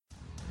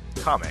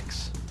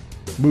Comics.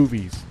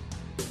 Movies.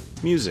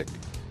 Music.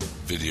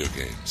 Video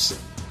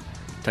games.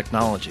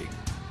 Technology.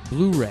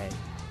 Blu-ray.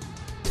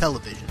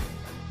 Television.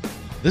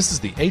 This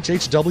is the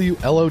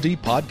HHW LOD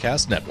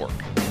Podcast Network.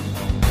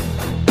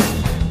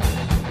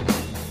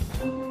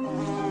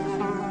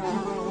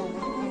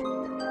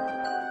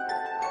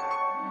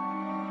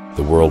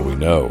 The world we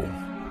know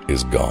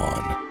is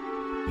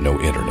gone. No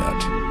internet,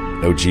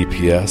 no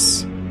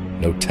GPS,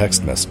 no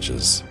text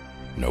messages,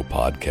 no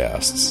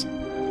podcasts.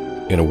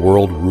 In a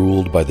world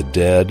ruled by the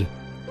dead,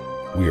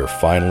 we are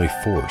finally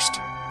forced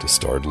to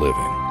start living.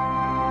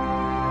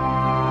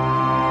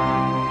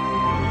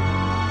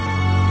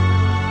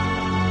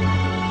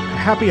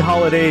 Happy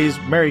holidays,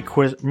 Merry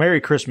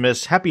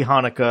Christmas, Happy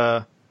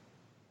Hanukkah,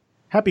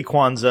 Happy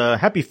Kwanzaa,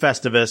 Happy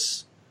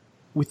Festivus.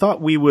 We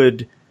thought we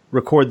would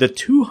record the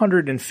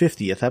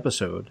 250th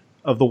episode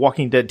of the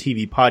Walking Dead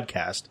TV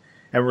podcast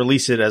and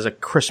release it as a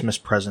Christmas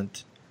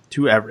present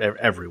to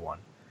everyone.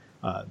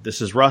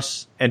 This is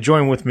Russ, and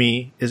join with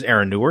me is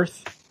Aaron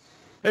Newworth.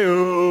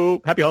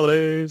 Hey-o! Happy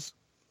holidays!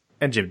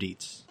 And Jim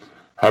Dietz.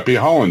 Happy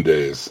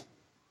Hollandaise.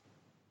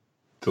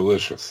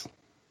 Delicious.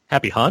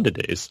 Happy Honda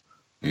days.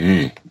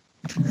 Yeah,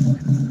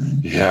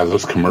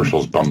 those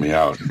commercials bum me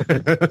out.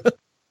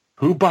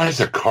 Who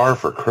buys a car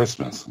for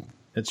Christmas?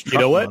 It's You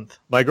know what? month.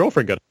 My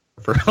girlfriend got it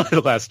for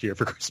last year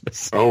for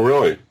Christmas. Oh,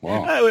 really?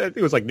 Wow. It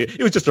was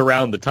just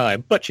around the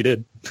time, but she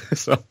did,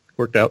 so it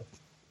worked out.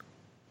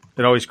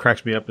 It always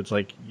cracks me up. It's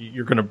like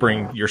you're going to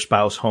bring your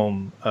spouse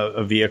home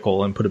a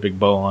vehicle and put a big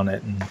bow on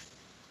it. And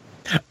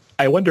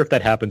I wonder if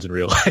that happens in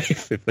real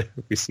life, if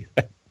we see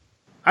that.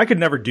 I could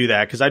never do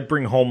that because I'd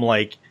bring home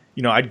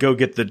I'd go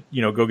get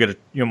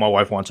my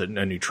wife wants a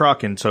new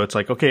truck. And so it's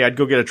like, okay, I'd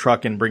go get a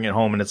truck and bring it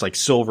home. And it's like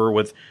silver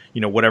with,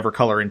 whatever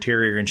color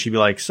interior. And she'd be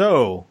like,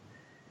 so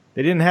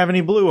they didn't have any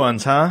blue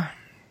ones, huh?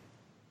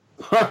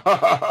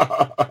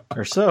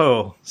 Or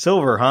so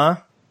silver, huh?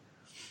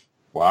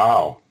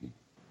 Wow.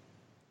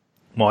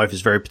 My wife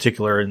is very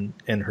particular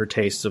in her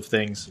tastes of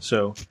things.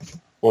 So,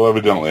 Well,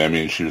 evidently, I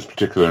mean, she was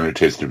particular in her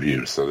taste of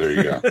you, so there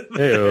you go.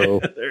 Hey-o.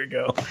 there you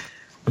go.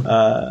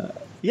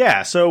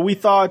 Yeah, so we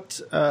thought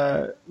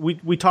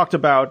we talked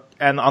about,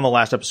 and on the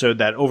last episode,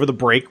 that over the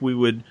break we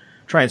would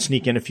try and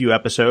sneak in a few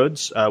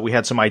episodes. We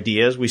had some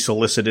ideas. We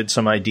solicited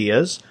some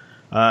ideas.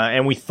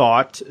 And we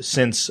thought,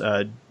 since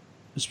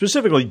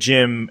specifically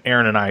Jim,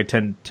 Aaron, and I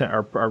tend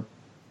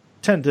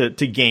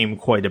to game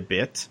quite a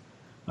bit.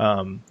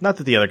 Not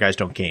that the other guys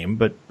don't game,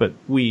 but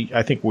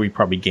I think we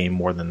probably game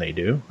more than they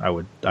do. I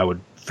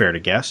would fair to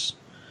guess.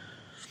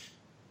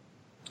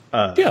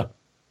 Yeah.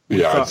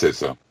 Yeah, I'd say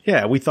so.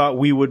 Yeah, we thought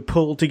we would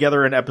pull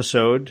together an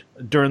episode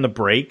during the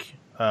break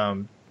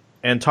and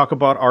talk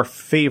about our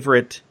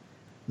favorite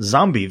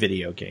zombie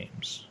video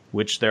games,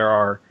 which there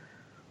are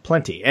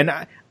plenty. And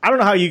I don't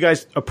know how you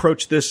guys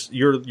approach this,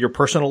 your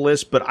personal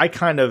list, but I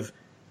kind of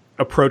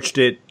approached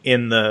it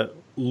in the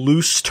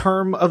loose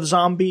term of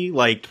zombie.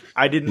 Like,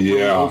 I didn't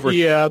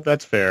really Yeah,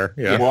 that's fair.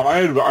 Yeah. Well,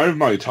 I have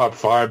my top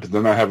 5, but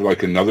then I have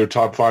like another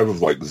top 5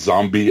 of like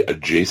zombie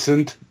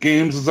adjacent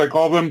games, as I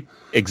call them.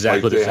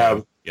 Exactly. Like they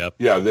have. Yep.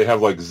 Yeah, they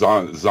have like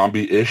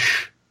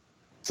zombie-ish,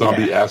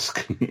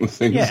 zombie-esque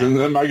things in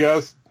them, I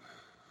guess.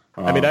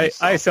 I mean, I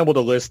assembled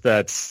a list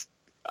that's...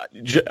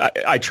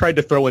 I tried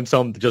to throw in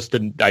some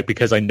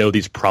because I know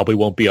these probably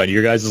won't be on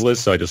your guys'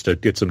 list, so I just to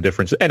get some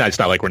difference. And it's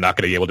not like we're not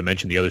going to be able to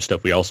mention the other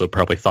stuff we also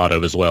probably thought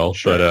of as well.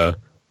 Sure.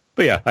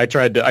 But yeah, I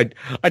tried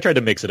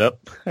to mix it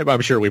up. I'm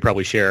sure we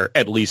probably share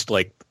at least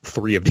like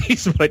 3 of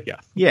these, but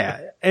yeah.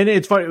 Yeah, and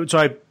it's funny. So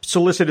I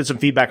solicited some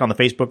feedback on the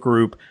Facebook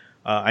group.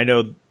 I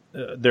know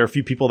there are a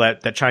few people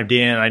that chimed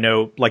in. I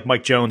know, like,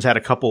 Mike Jones had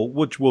a couple,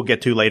 which we'll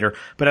get to later,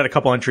 but had a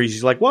couple entries.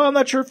 He's like, well, I'm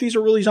not sure if these are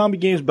really zombie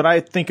games, but I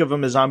think of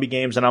them as zombie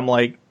games. And I'm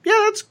like,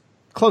 yeah, that's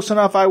close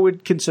enough. I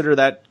would consider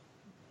that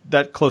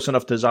close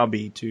enough to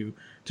zombie to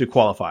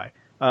qualify.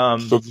 So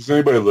if there's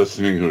anybody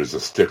listening who is a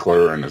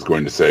stickler and is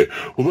going to say,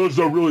 well, that's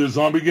not really a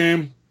zombie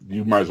game,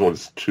 you might as well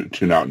just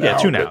tune out now. Yeah,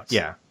 tune out.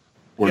 Yeah.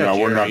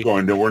 We're not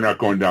going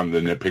down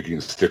the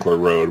nitpicking stickler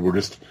road. We're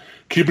just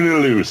keeping it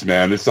loose,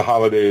 man. It's the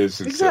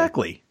holidays.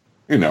 Exactly.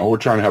 We're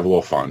trying to have a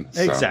little fun.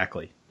 So.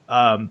 Exactly.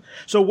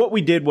 So what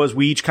we did was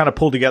we each kind of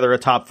pulled together a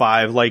top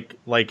 5, like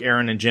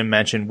Aaron and Jim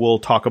mentioned. We'll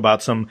talk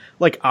about some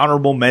like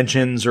honorable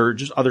mentions or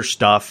just other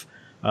stuff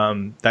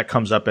that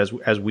comes up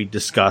as we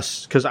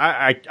discuss. Because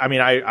I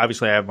mean,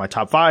 obviously I have my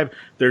top 5.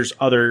 There's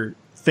other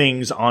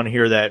things on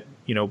here that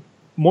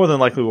more than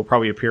likely will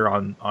probably appear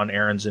on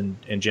Aaron's and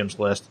Jim's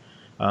list,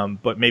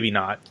 but maybe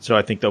not. So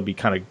I think they'll be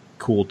kind of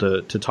cool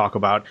to talk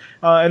about,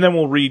 and then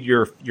we'll read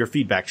your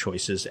feedback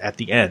choices at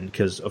the end,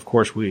 because of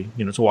course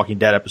it's a Walking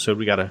Dead episode.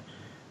 We gotta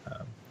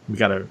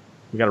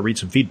read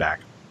some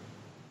feedback.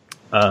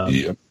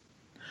 Yeah.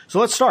 So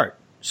let's start.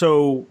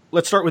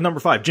 with number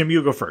 5. Jim,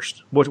 you go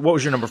first. What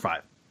was your number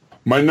 5?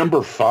 My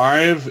number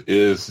 5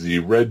 is the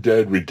Red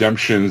Dead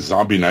Redemption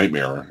Zombie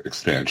Nightmare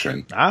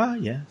expansion. Ah,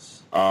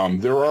 yes.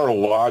 There are a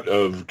lot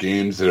of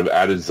games that have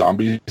added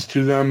zombies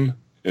to them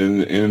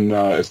in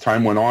as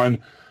time went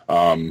on.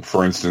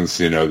 For instance,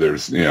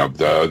 there's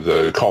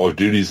the Call of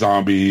Duty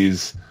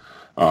zombies,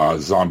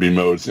 zombie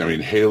modes. I mean,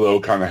 Halo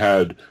kind of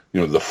had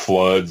the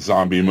Flood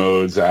zombie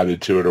modes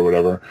added to it or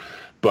whatever.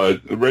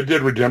 But Red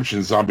Dead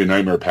Redemption Zombie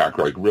Nightmare Pack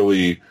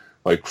really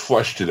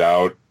fleshed it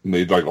out,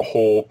 made like a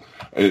whole.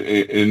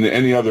 In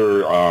any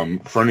other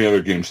for any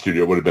other game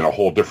studio, it would have been a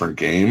whole different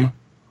game.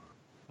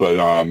 But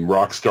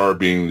Rockstar,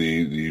 being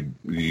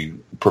the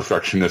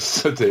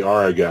perfectionists that they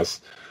are, I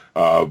guess,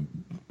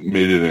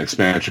 made it an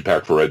expansion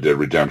pack for Red Dead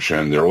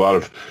Redemption. There are a lot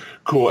of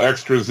cool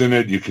extras in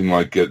it. You can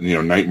get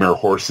nightmare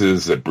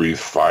horses that breathe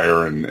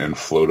fire and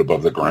float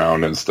above the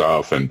ground and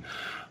stuff. And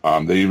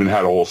they even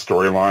had a whole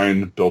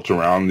storyline built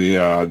around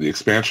the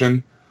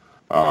expansion.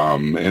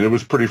 And it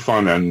was pretty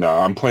fun. And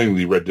I'm playing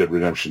the Red Dead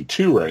Redemption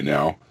 2 right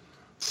now,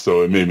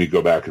 so it made me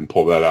go back and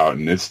pull that out,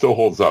 and it still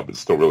holds up. It's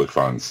still really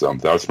fun. So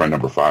that was my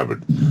number 5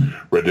 with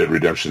Red Dead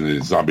Redemption,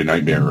 the Zombie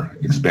Nightmare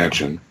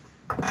expansion.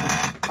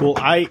 Well,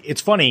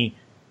 it's funny.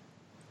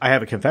 I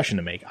have a confession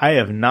to make. I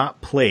have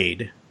not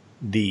played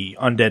the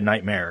Undead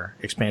Nightmare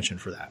expansion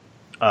for that.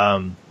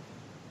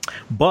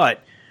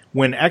 But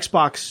when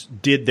Xbox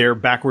did their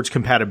backwards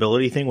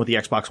compatibility thing with the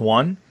Xbox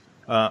One,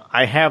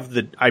 I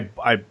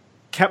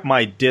kept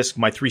my disc,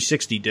 my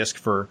 360 disc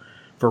for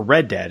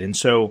Red Dead, and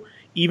so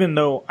even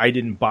though I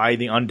didn't buy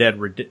the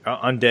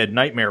Undead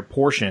Nightmare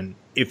portion,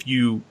 if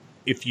you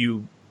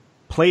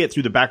play it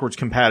through the backwards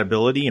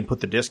compatibility and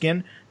put the disc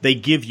in, they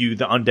give you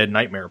the Undead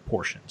Nightmare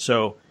portion.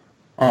 So,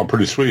 oh,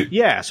 pretty sweet.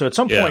 Yeah. So at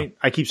some point,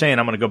 I keep saying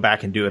I'm going to go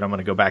back and do it. I'm going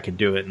to go back and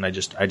do it, and I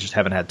just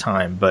haven't had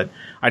time. But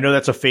I know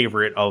that's a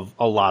favorite of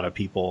a lot of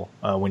people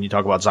when you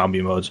talk about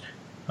zombie modes.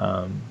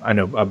 I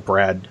know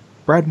Brad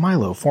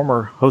Milo,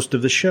 former host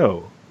of the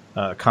show,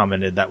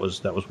 commented that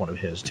was one of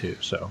his too.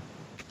 So.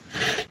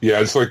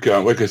 Yeah, it's like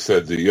I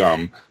said,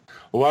 a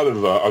lot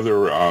of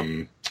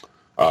other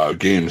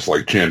games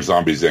like Jam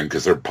Zombies in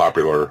because they're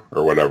popular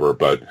or whatever,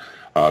 but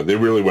they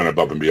really went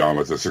above and beyond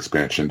with this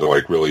expansion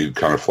to really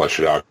kind of flesh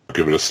it out,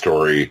 give it a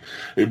story.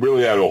 It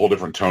really added a whole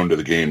different tone to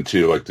the game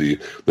too. Like the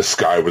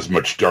sky was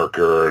much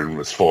darker and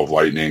was full of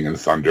lightning and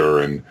thunder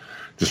and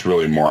just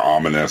really more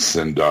ominous,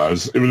 and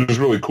it was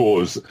really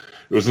cool.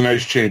 It was a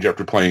nice change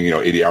after playing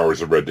 80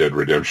 hours of Red Dead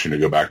Redemption to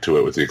go back to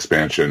it with the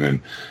expansion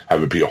and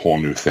have it be a whole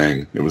new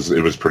thing. It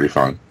was pretty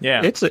fun.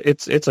 Yeah,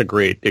 it's a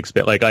great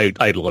expansion.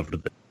 I loved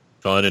it.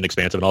 Fun and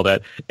expansive and all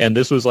that. And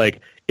this was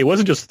it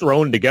wasn't just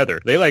thrown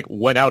together. They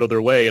went out of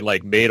their way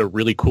and made a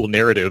really cool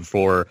narrative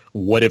for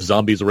what if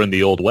zombies were in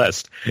the Old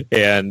West.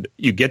 And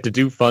you get to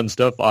do fun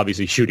stuff,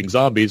 obviously shooting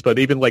zombies, but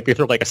even they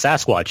throw a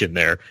Sasquatch in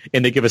there,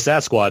 and they give a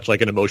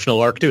Sasquatch an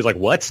emotional arc too. It's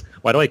what?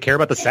 Why do I care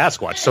about the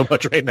Sasquatch so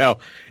much right now?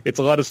 It's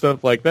a lot of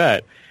stuff like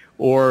that.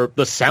 Or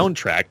the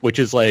soundtrack, which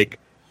is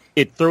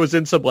it throws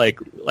in some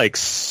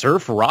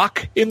surf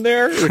rock in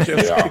there, which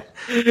is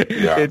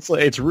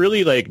it's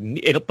really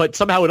but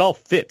somehow it all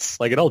fits,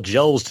 it all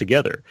gels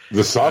together.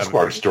 The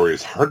Sasquatch story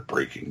is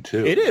heartbreaking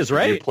too. It is,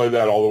 right? You play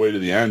that all the way to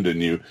the end,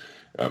 and you.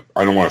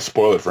 I don't want to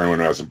spoil it for anyone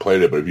who hasn't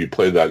played it, but if you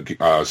play that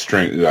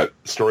that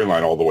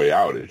storyline all the way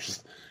out,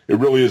 it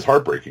really is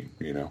heartbreaking.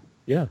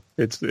 Yeah,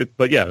 this is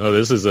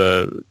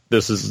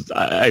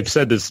I've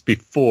said this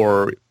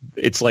before.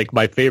 It's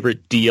my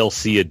favorite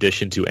DLC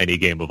addition to any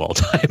game of all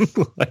time.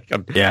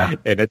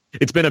 And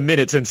it's been a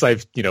minute since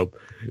I've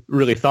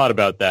really thought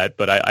about that,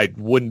 but I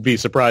wouldn't be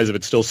surprised if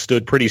it still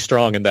stood pretty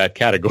strong in that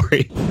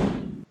category.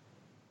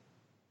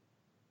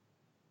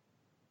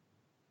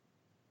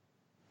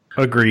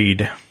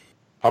 Agreed.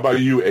 How about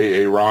you,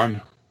 AA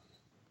Ron?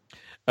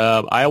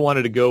 I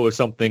wanted to go with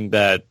something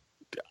that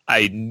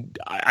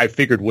I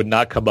figured would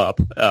not come up.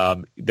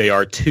 They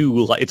are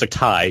it's a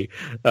tie.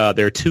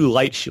 There are two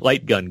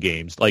light gun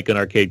games, light gun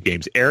arcade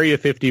games, Area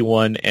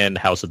 51 and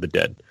House of the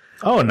Dead.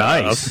 Oh,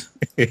 nice.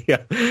 Yeah.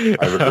 I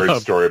have a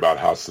great story about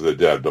House of the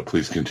Dead, but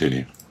please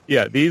continue.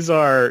 Yeah, these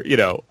are,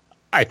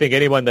 I think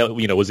anyone that,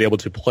 was able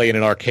to play in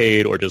an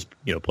arcade or just,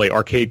 play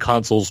arcade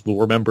consoles will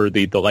remember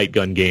the light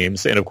gun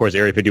games. And, of course,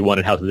 Area 51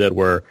 and House of the Dead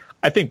were,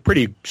 I think,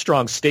 pretty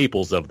strong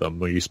staples of them,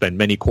 where you spend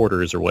many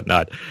quarters or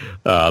whatnot,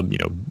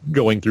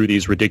 going through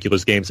these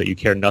ridiculous games that you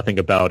care nothing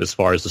about as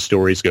far as the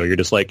stories go. You're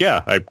just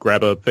I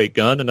grab a fake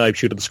gun and I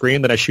shoot at the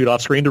screen, then I shoot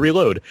off screen to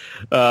reload.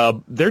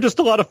 They're just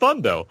a lot of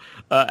fun, though.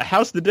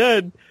 House of the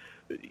Dead,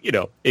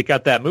 it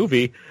got that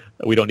movie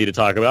we don't need to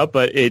talk about,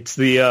 but it's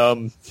the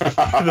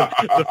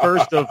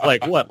first of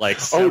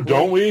several...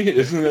 don't we?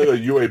 Isn't it a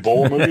Uwe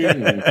Boll movie?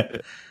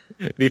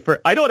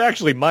 I don't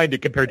actually mind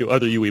it compared to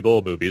other Uwe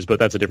Boll movies, but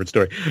that's a different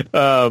story.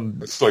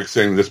 It's like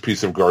saying this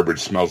piece of garbage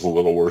smells a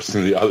little worse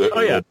than the other.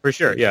 Oh yeah, for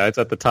sure. Yeah, it's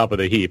at the top of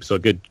the heap, so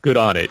good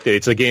on it.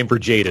 It's a game for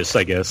Jadis,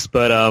 I guess.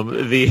 But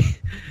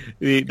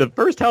the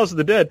first House of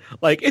the Dead,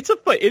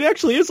 it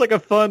actually is a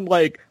fun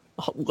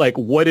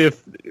what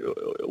if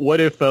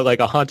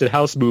a haunted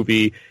house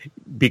movie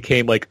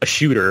became a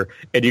shooter,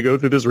 and you go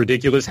through this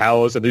ridiculous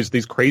house and there's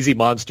these crazy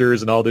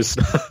monsters and all this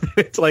stuff.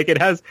 It's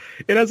it has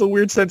a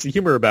weird sense of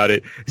humor about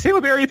it. Same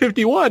with Area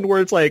 51,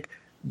 where it's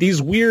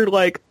these weird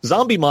like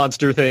zombie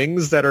monster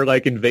things that are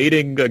like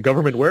invading a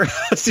government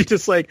warehouse. You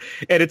just like,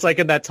 and it's like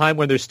in that time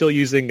when they're still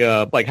using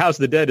like House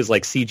of the Dead is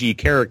like CG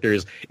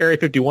characters. Area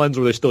 51's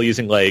where they're still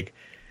using like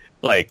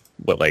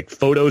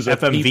photos of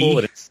FMV? people,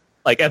 and it's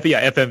like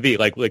FMV,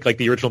 like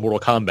the original Mortal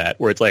Kombat,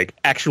 where it's like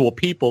actual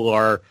people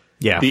are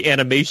the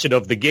animation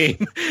of the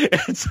game,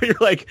 and so you're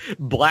like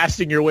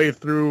blasting your way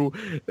through,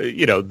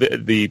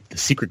 the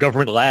secret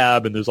government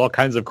lab, and there's all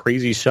kinds of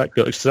crazy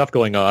stuff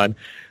going on.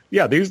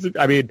 Yeah,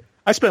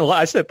 I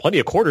spent plenty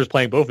of quarters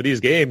playing both of these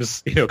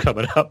games,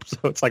 coming up. So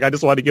it's like I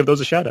just wanted to give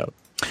those a shout out.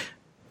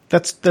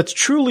 That's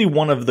truly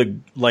one of the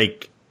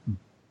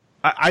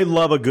I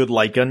love a good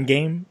light gun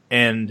game,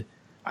 and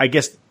I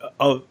guess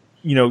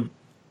you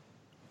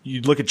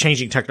look at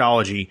changing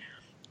technology,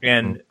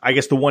 and I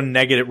guess the one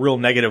real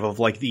negative of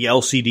like the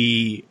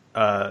LCD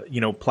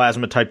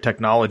plasma type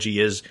technology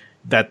is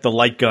that the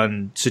light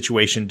gun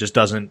situation just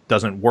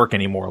doesn't work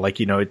anymore. Like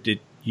you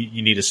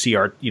need a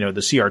CRT.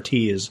 The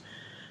CRT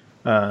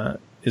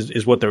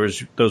is what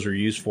those are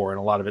used for, and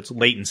a lot of it's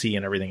latency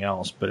and everything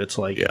else. But it's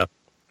like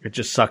it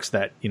just sucks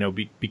that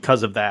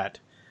because of that.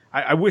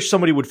 I wish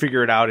somebody would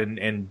figure it out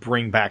and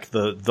bring back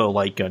the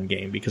light gun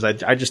game, because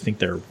I just think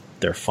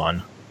they're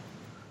fun.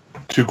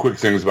 Two quick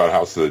things about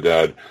House of the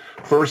Dead.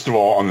 First of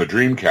all, on the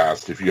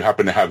Dreamcast, if you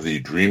happen to have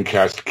the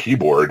Dreamcast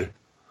keyboard,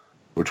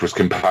 which was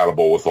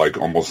compatible with like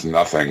almost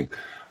nothing,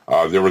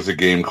 there was a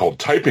game called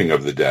Typing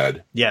of the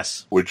Dead.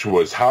 Yes. Which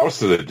was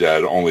House of the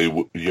Dead,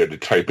 only you had to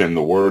type in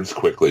the words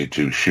quickly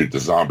to shoot the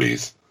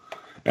zombies.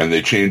 And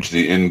they changed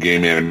the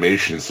in-game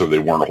animation so they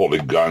weren't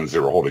holding guns, they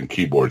were holding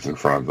keyboards in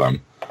front of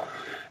them.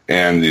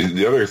 And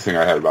the other thing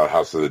I had about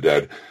House of the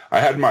Dead, I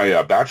had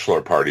my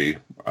bachelor party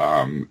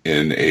in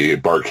a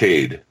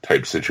barcade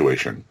type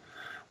situation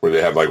where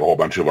they had like a whole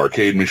bunch of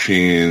arcade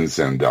machines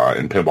and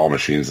pinball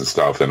machines and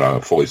stuff in a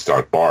fully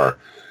stocked bar.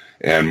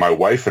 And my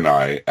wife and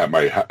I at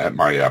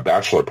my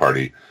bachelor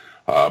party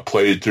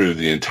played through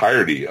the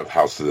entirety of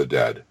House of the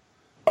Dead,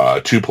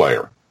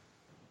 2-player,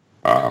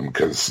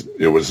 because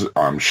it was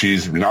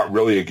she's not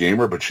really a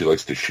gamer, but she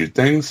likes to shoot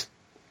things.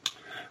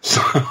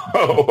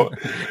 So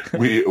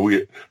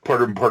we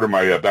part of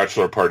my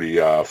bachelor party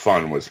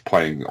fun was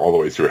playing all the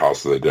way through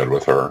House of the Dead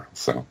with her.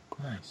 So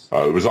nice.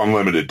 It was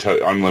unlimited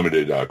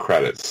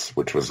credits,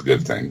 which was a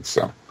good thing.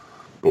 So,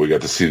 but we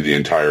got to see the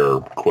entire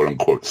quote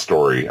unquote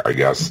story, I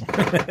guess.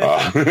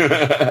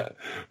 But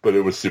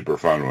it was super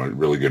fun,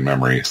 really good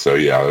memory. So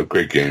yeah, a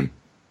great game.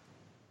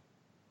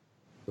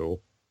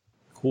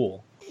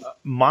 Cool.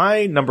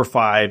 My number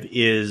 5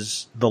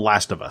 is The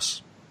Last of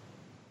Us.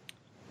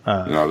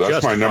 No,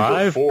 that's my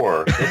number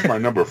 4. That's my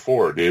number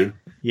 4, dude.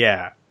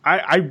 Yeah,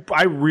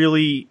 I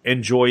really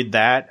enjoyed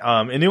that.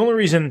 And the only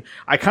reason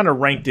I kind of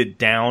ranked it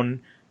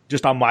down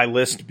just on my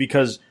list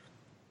because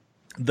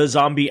the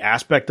zombie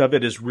aspect of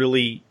it is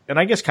really, and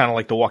I guess kind of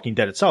like The Walking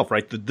Dead itself,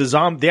 right?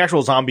 The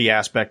actual zombie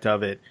aspect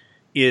of it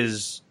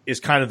is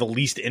kind of the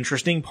least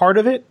interesting part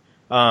of it.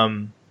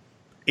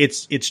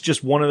 It's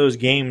just one of those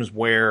games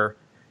where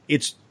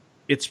it's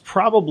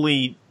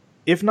probably,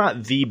 if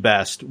not the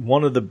best,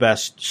 one of the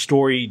best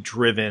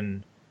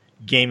story-driven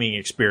gaming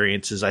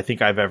experiences I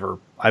think I've ever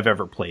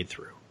played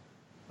through.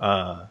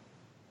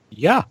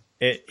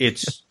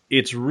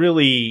 It's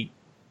really.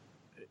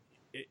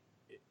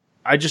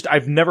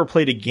 I've never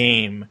played a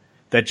game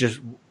that just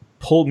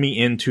pulled me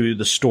into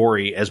the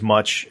story as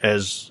much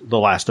as The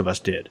Last of Us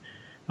did,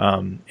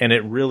 and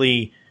it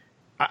really,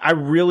 I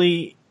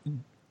really,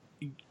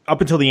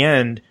 up until the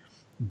end,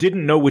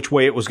 didn't know which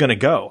way it was going to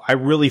go. I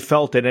really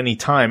felt at any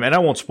time, and I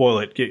won't spoil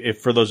it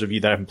for those of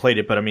you that haven't played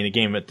it, but I mean, the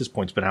game at this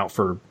point's been out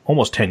for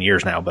almost 10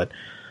 years now, but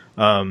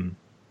I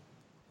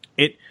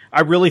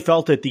really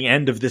felt at the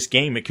end of this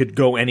game it could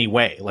go any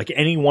way. Like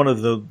any one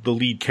of the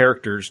lead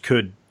characters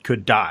could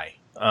die.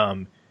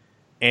 And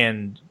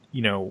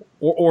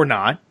or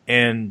not.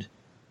 And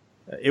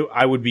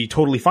I would be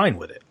totally fine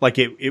with it. Like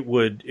it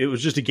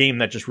was just a game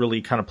that just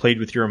really kind of played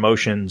with your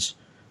emotions,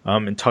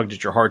 and tugged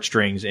at your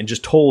heartstrings and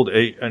just told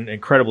an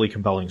incredibly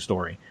compelling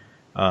story.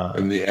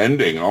 And the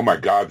ending, oh my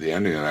God, the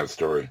ending of that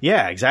story.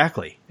 Yeah,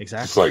 exactly.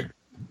 It's like,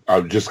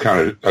 I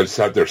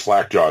sat there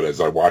slack-jawed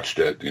as I watched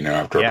it,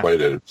 after I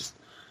played it. It's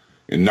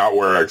not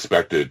where I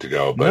expected it to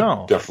go,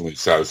 but definitely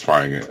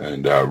satisfying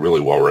and really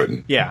well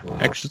written. Yeah.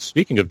 Actually,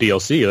 speaking of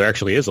DLC, there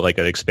actually is like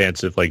an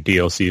expansive like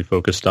DLC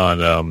focused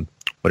on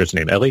what is her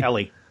name, Ellie?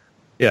 Ellie.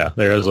 Yeah,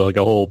 there's like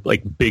a whole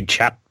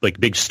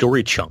big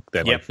story chunk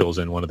that fills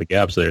in one of the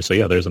gaps there. So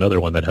yeah, there's another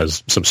one that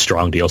has some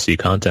strong DLC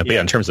content. But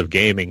yeah, in terms of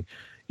gaming,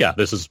 yeah,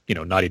 this is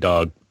Naughty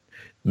Dog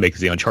makes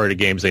the Uncharted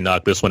games. They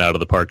knock this one out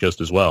of the park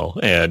just as well.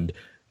 And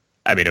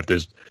I mean,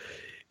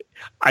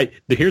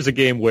 here's a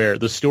game where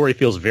the story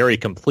feels very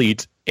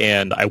complete,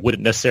 and I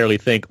wouldn't necessarily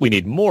think we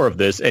need more of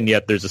this, and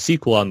yet there's a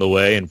sequel on the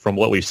way. And from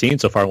what we've seen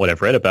so far and what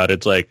I've read about it,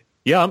 it's like,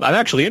 yeah, I'm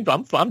actually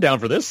I'm down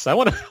for this. I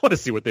want to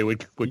see what we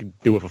can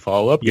do with a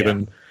follow up,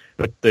 given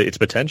its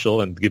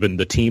potential and given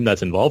the team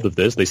that's involved with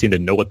this. They seem to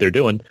know what they're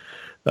doing.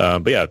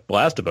 But yeah,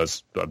 Last of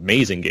Us,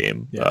 amazing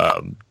game. Yeah.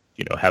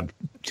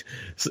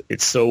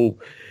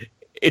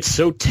 it's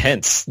so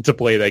tense to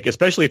play, like,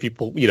 especially if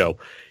you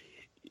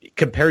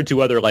compared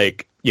to other,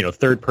 like,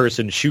 third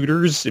person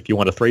shooters, if you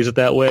want to phrase it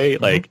that way,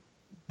 like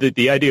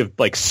the idea of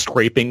like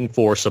scraping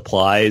for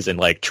supplies and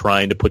like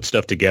trying to put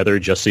stuff together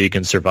just so you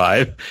can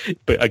survive,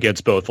 but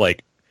against both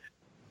like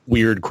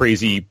weird,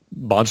 crazy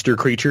monster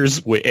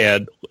creatures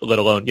and let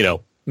alone,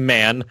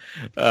 man.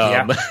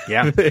 Yeah.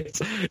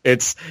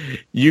 It's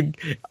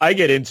I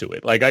get into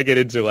it. Like, I get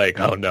into like,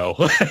 oh no,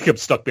 I'm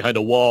stuck behind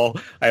a wall.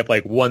 I have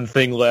like one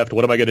thing left.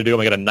 What am I going to do? Am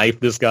I going to knife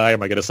this guy?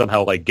 Am I going to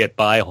somehow like get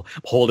by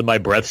holding my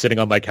breath, sitting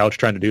on my couch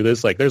trying to do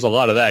this? Like, there's a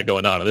lot of that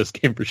going on in this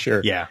game for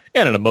sure. Yeah.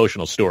 And an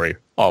emotional story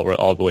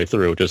all the way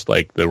through. Just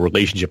like the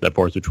relationship that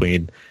forms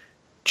between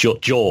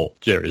Joel.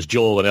 There is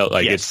Joel and Ellie.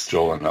 Like, Yes.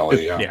 Joel and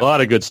Ellie, yeah. A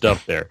lot of good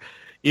stuff there.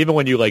 Even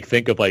when you like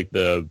think of like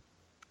the,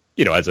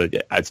 as a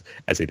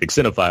big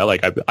cinephile,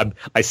 like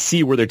I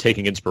see where they're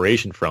taking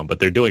inspiration from, but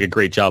they're doing a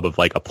great job of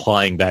like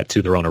applying that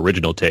to their own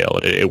original tale.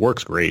 It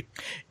works great.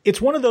 It's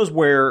one of those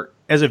where,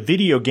 as a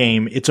video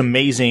game, it's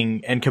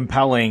amazing and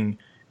compelling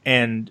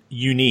and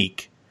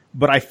unique.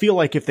 But I feel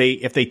like if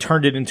they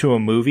turned it into a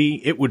movie,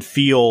 it would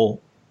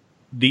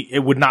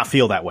not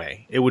feel that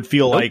way. It would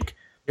feel like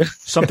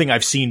something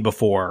I've seen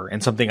before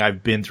and something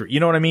I've been through. You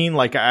know what I mean?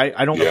 Like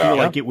I don't feel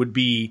like it would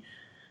be.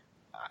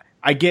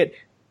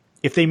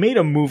 If they made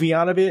a movie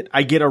out of it,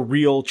 I get a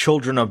real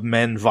Children of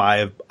Men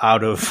vibe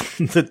out of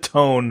the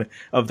tone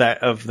of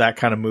that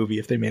kind of movie.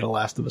 If they made a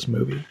Last of Us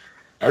movie,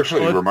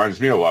 actually, it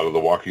reminds me a lot of The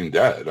Walking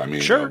Dead. I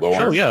mean, low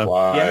on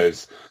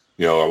supplies.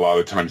 A lot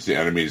of times the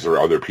enemies are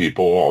other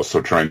people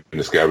also trying to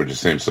scavenge the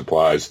same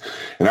supplies.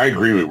 And I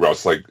agree with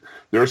Russ. Like,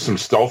 there are some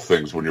stealth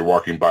things when you're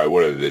walking by.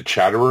 What are they,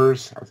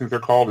 chatterers? I think they're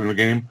called in the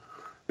game.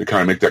 They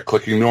kind of make that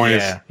clicking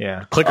noise.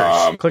 Yeah.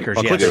 Clickers.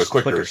 Clickers. Yes. Yeah, the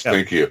clickers.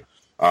 Thank you.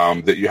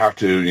 That you have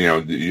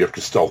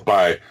to stealth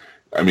by.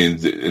 I mean,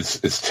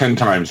 it's 10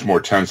 times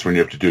more tense when you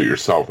have to do it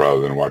yourself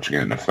rather than watching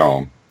it in a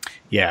film.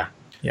 Yeah,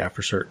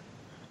 for sure.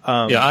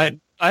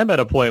 I'm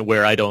at a point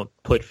where I don't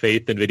put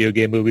faith in video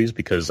game movies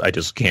because I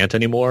just can't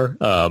anymore.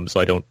 So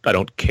I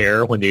don't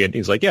care when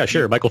he's like, yeah,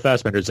 sure, Michael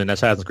Fassbender's in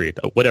Assassin's Creed.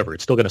 Whatever,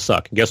 it's still going to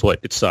suck. And guess what?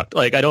 It sucked.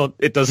 Like,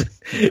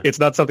 it's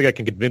not something that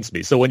can convince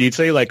me. So when you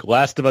say like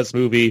Last of Us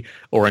movie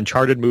or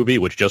Uncharted movie,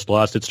 which just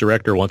lost its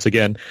director once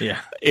again,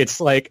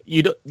 it's like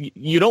you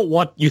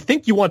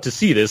think you want to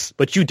see this,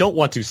 but you don't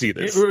want to see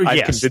this. I'm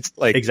convinced,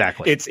 like,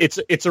 exactly.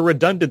 It's a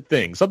redundant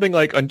thing. Something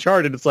like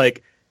Uncharted, it's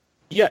like,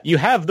 yeah, you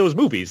have those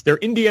movies. They're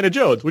Indiana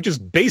Jones, which is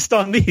based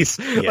on these.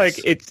 Yes.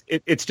 Like,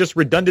 it's just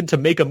redundant to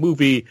make a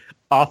movie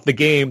off the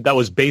game that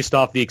was based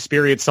off the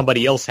experience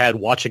somebody else had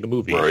watching a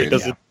movie. Right. It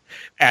doesn't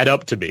add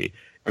up to me.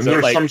 And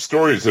there are some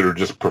stories that are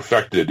just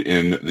perfected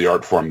in the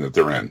art form that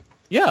they're in.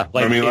 Yeah.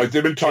 Like, I mean,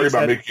 they've been talking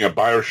about making a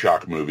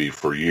BioShock movie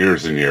for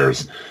years and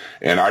years.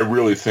 And I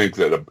really think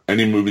that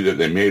any movie that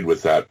they made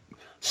with that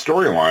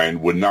storyline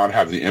would not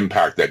have the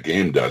impact that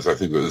game does. I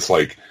think that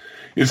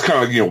it's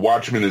kind of like,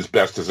 Watchmen is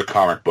best as a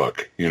comic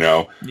book, I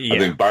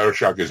think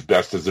BioShock is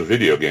best as a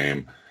video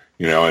game,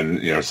 and,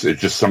 it's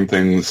just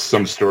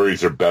some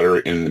stories are better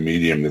in the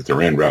medium that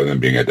they're in rather than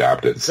being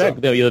adapted.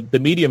 Exactly. So. The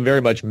medium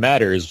very much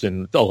matters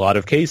in a lot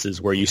of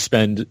cases where you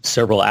spend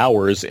several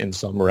hours in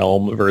some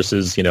realm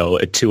versus,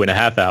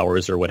 2.5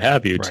 hours or what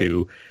have you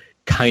to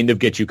kind of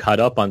get you caught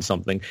up on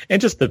something,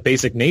 and just the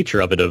basic nature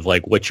of it, of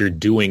like what you're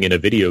doing in a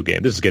video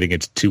game. This is getting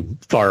it too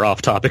far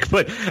off topic,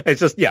 but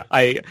it's just,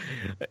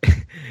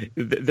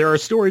 there are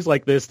stories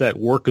like this that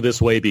work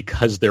this way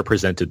because they're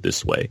presented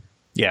this way.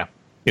 Yeah.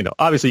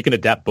 Obviously you can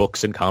adapt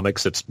books and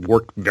comics that's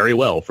worked very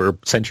well for a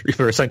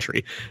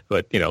century,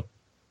 but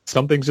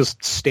some things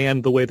just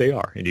stand the way they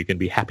are and you can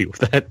be happy with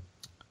that.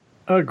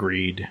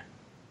 Agreed.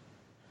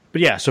 But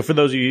yeah, so for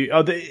those of you,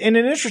 and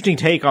an interesting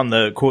take on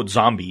the quote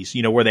zombies,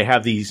 where they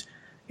have these,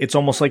 it's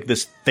almost like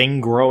this thing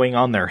growing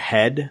on their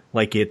head,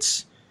 like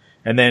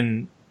and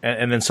then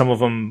some of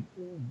them,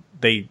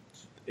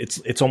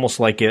 it's almost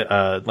like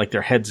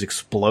their heads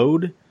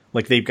explode,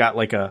 like they've got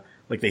like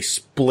they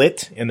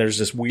split and there's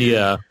this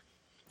weird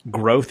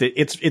growth.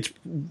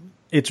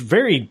 It's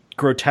very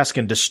grotesque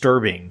and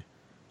disturbing,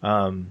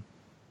 in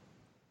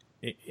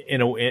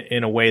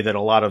a way that a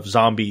lot of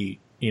zombie.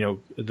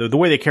 The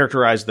way they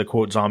characterize the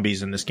quote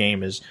zombies in this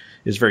game is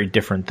very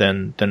different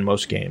than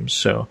most games.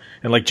 So,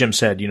 and like Jim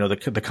said,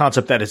 the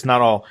concept that it's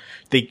not all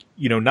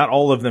not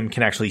all of them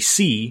can actually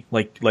see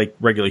like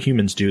regular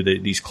humans do.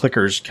 These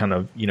clickers kind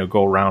of,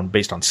 go around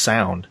based on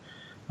sound,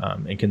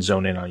 and can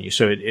zone in on you.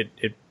 So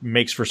it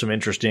makes for some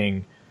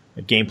interesting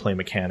gameplay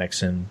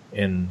mechanics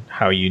in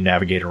how you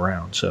navigate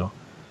around. So.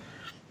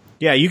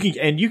 Yeah, you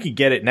can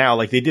get it now.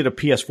 Like, they did a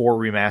PS4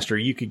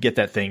 remaster. You could get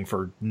that thing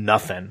for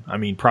nothing. I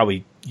mean,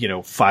 probably,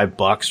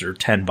 $5 or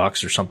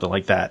 $10 or something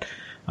like that.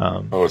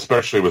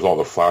 Especially with all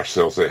the flash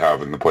sales they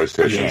have in the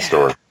PlayStation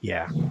Store.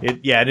 Yeah.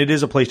 And it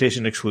is a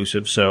PlayStation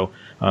exclusive. So,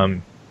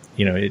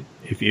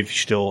 if you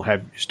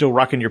still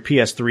rocking your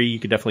PS3, you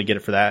could definitely get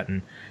it for that.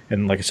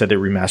 And like I said, they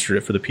remastered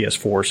it for the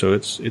PS4, so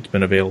it's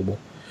been available.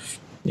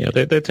 Yeah,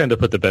 they tend to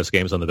put the best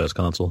games on the best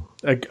console.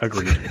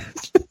 Agreed.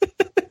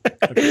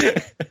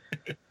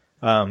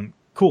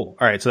 Cool.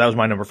 All right. So that was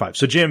my number 5.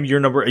 So Jim,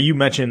 you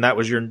mentioned that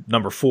was your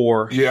number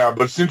 4. Yeah,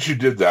 but since you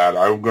did that,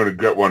 I'm going to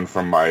get one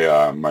from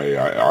my my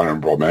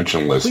honorable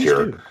mention list Please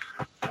here. do.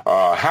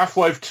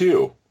 Half-Life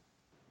 2.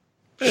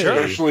 Sure.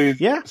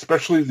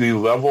 Especially the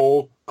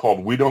level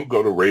called We Don't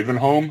Go to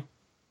Ravenholm.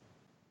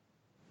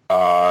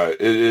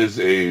 It is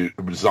a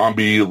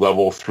zombie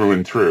level through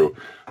and through.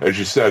 As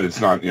you said,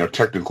 it's not,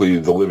 technically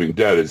the living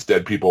dead. It's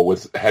dead people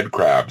with head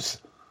crabs.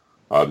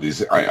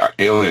 These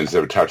aliens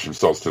that attach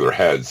themselves to their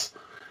heads.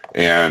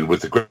 And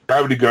with the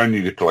gravity gun,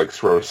 you get to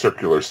throw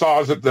circular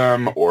saws at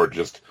them or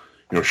just,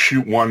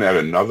 shoot one at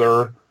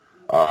another.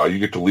 You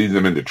get to lead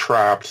them into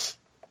traps.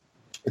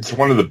 It's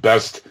one of the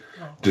best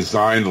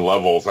designed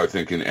levels, I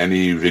think, in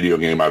any video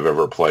game I've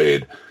ever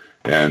played.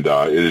 And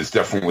it is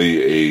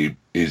definitely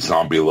a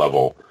zombie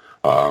level.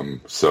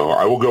 So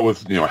I will go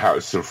with,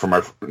 so for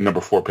my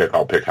number 4 pick,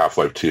 I'll pick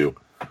Half-Life 2.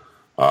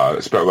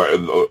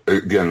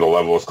 Again, the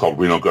level is called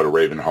We Don't Go to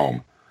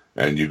Ravenholm.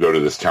 And you go to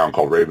this town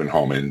called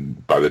Ravenholm,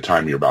 and by the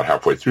time you're about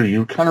halfway through,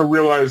 you kind of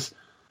realize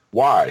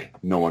why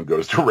no one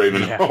goes to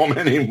Ravenholm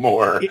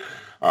anymore.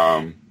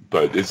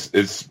 But it's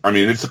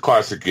a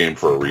classic game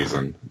for a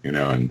reason,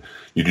 and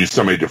you do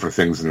so many different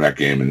things in that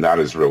game, and that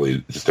is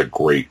really just a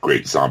great,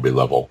 great zombie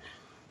level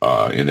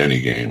in any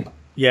game.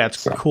 Yeah,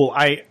 it's cool.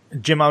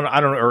 Jim, I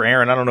don't know, or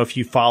Aaron, I don't know if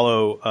you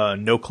follow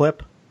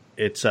NoClip.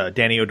 It's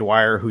Danny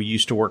O'Dwyer, who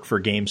used to work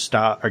for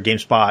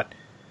GameSpot.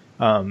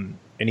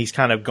 And he's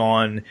kind of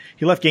gone.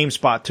 He left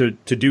GameSpot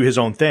to do his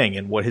own thing,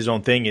 and what his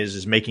own thing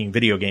is making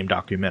video game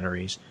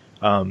documentaries.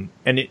 And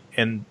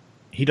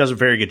he does a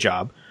very good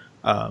job.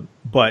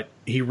 But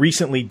he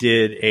recently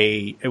did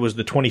it was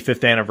the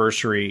 25th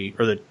anniversary,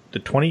 or the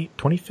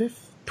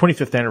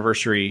 25th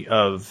anniversary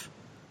of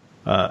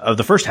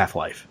the first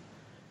Half-Life,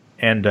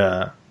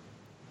 and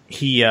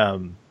he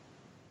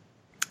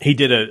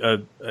did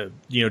a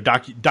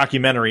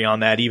documentary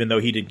on that, even though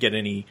he didn't get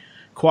any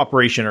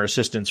cooperation or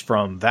assistance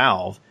from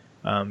Valve.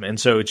 And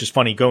so it's just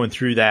funny going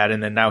through that,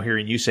 and then now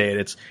hearing you say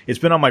it, it's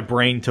been on my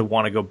brain to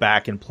want to go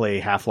back and play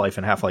Half-Life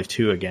and Half-Life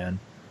 2 again,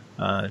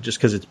 just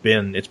because it's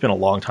been a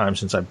long time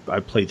since I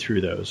played through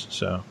those.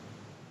 So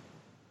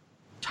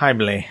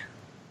timely.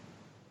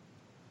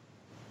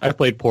 I've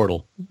played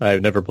Portal.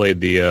 I've never played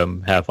the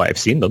Half-Life. I've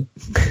seen them.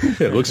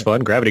 It looks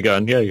fun. Gravity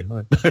Gun, yeah.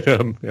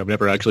 I've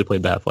never actually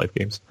played the Half-Life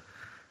games,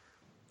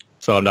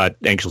 so I'm not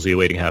anxiously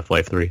awaiting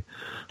Half-Life 3.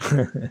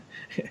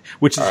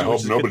 I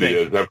hope nobody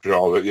is after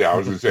all that. Yeah, I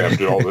was going to say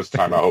after all this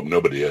time, I hope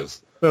nobody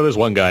is. Well, there's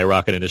one guy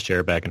rocking in his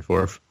chair back and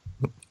forth.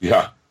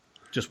 Yeah,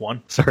 just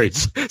one. Sorry,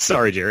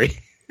 Jerry.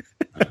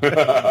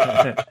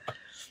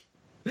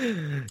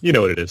 You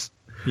know what it is.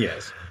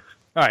 Yes.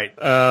 All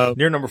right.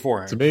 Your number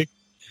 4. To me,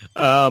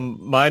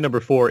 my number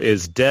 4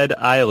 is Dead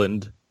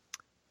Island.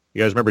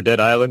 You guys remember Dead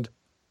Island?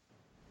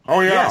 Oh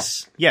yeah.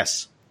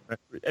 Yes.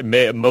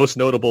 Most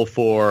notable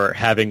for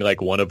having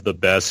one of the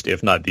best,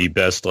 if not the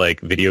best,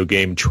 video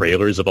game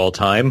trailers of all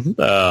time,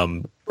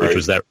 which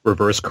was that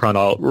reverse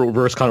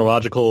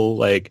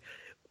chronological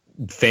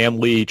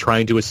family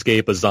trying to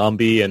escape a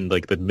zombie in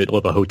the middle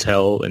of a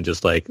hotel, and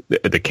just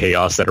the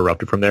chaos that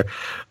erupted from there.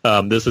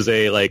 This is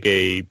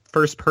a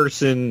first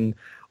person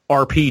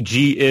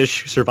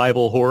RPG-ish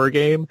survival horror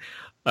game.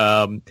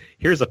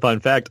 Here's a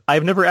fun fact: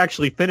 I've never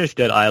actually finished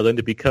Dead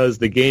Island because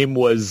the game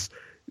was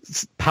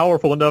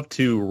powerful enough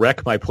to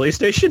wreck my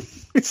PlayStation.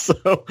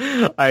 So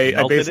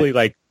I basically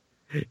my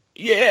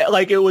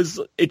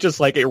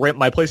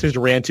PlayStation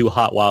ran too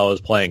hot while I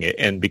was playing it,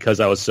 and because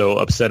I was so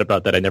upset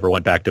about that, I never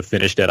went back to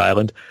finish Dead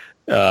Island.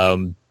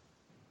 But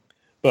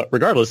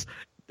regardless,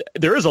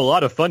 there is a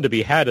lot of fun to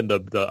be had in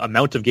the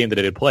amount of game that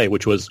I did play,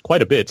 which was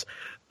quite a bit.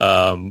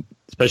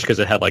 Especially because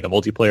it had a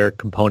multiplayer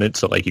component,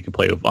 so you can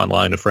play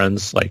online with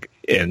friends,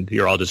 and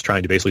you're all just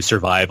trying to basically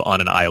survive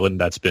on an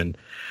island that's been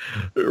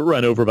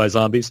run over by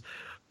zombies.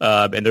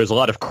 And there's a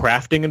lot of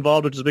crafting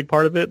involved, which is a big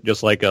part of it,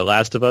 just like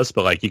Last of Us.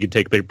 But you can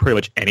take pretty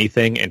much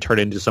anything and turn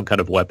it into some kind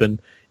of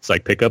weapon. It's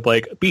pick up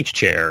a beach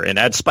chair and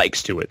add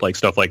spikes to it,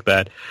 stuff like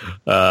that.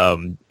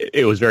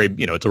 It was very,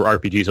 it's an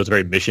RPG, so it's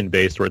very mission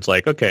based, where it's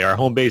okay, our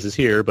home base is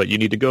here, but you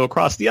need to go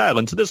across the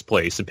island to this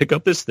place and pick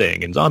up this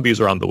thing, and zombies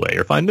are on the way,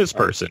 or find this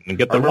person and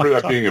get them. I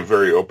remember that being a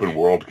very open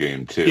world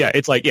game too. Yeah,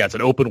 it's it's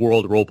an open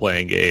world role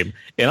playing game,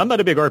 and I'm not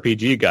a big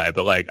RPG guy,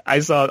 but I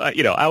saw,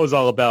 I was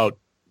all about.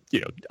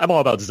 I'm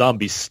all about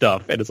zombie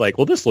stuff, and it's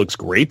well, this looks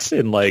great,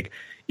 and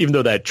even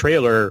though that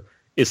trailer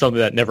is something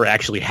that never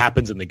actually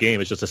happens in the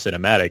game, it's just a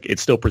cinematic, it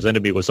still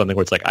presented me with something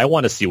where it's I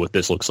want to see what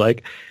this looks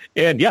like,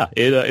 and yeah,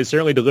 it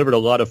certainly delivered a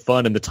lot of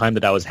fun in the time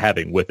that I was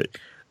having with it.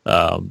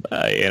 And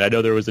I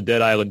know there was a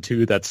Dead Island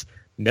 2 that's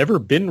never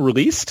been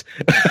released.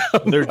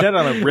 There's Dead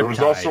Island Riptide. There was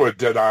also a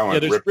Dead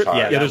Island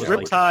Riptide. There's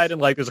Riptide,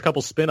 and there's a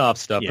couple spin-off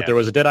stuff, but there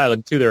was a Dead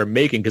Island 2 they were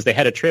making, because they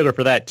had a trailer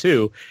for that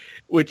too,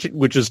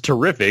 which is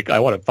terrific. I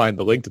want to find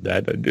the link to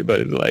that,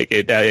 but like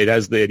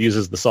it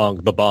uses the song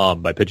 "The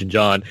Bomb" by Pigeon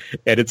John,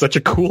 and it's such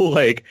a cool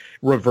like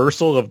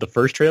reversal of the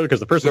first trailer because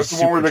the first that's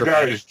the one where the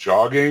guy is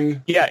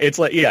jogging. Yeah, it's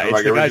like it's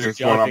like the guy's everything's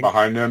going on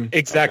behind him.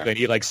 Exactly, and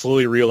he like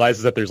slowly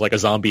realizes that there's like a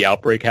zombie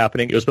outbreak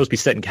happening. It was supposed to be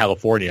set in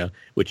California,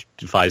 which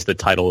defies the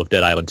title of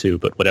Dead Island 2,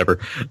 but whatever.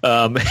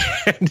 And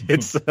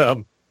it's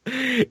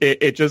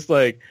it just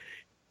like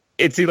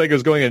it seemed like it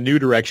was going in a new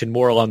direction,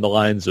 more along the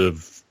lines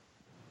of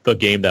the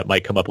game that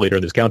might come up later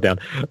in this countdown.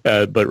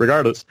 But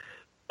regardless,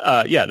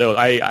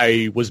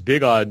 I was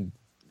big on,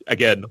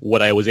 again,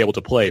 what I was able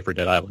to play for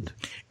Dead Island.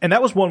 And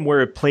that was one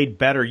where it played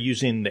better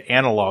using the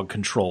analog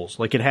controls.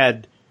 Like it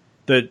had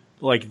it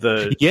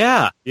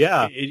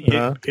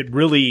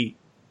really,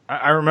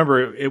 I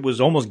remember it was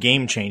almost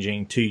game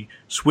changing to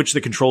switch the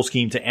control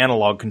scheme to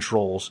analog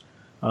controls.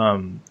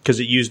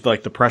 Cause it used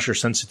like the pressure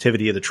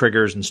sensitivity of the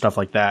triggers and stuff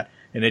like that.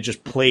 And it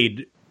just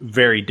played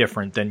very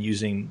different than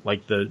using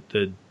like the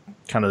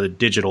kind of the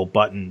digital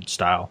button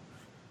style.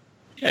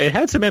 Yeah, it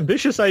had some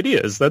ambitious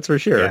ideas, that's for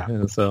sure. Yeah.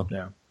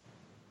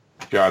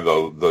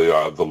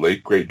 The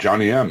late great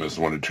Johnny M is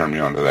the one who turned me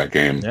on to that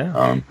game.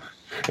 Yeah.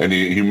 And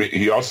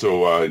he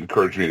also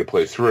encouraged me to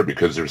play through it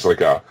because there's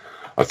like a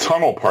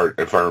tunnel part,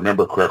 if I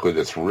remember correctly,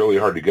 that's really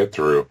hard to get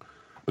through.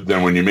 But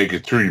then when you make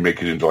it through, you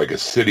make it into like a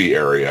city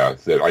area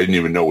that I didn't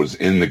even know was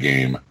in the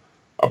game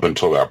up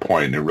until that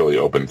point, and it really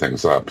opened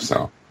things up.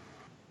 So,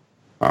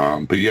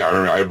 but yeah,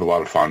 I have a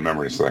lot of fond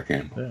memories of that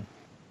game. Yeah.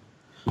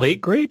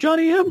 Late great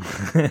Johnny M?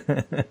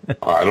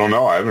 I don't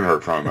know. I haven't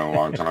heard from him in a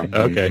long time.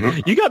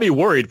 Okay. You got me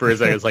worried for a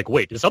second. It's like,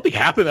 wait, did something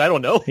happen? I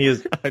don't know. He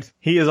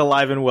is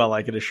alive and well,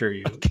 I can assure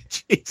you. Okay,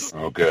 jeez.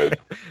 Oh, good.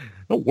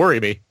 Don't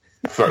worry me.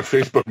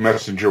 Facebook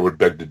Messenger would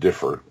beg to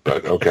differ,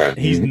 but okay.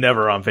 He's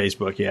never on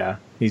Facebook, yeah.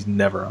 He's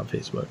never on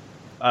Facebook.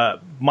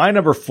 My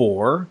number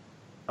 4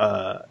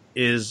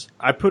 is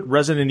I put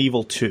Resident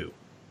Evil 2.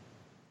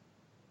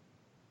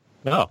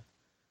 No.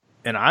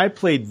 And I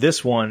played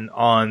this one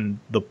on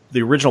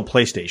the original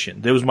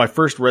PlayStation. It was my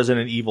first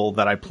Resident Evil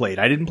that I played.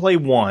 I didn't play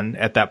 1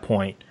 at that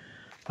point.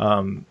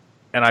 So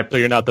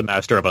you're not the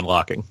master of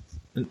unlocking.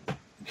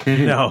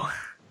 No.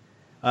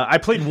 I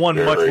played 1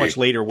 much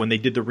later when they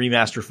did the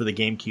remaster for the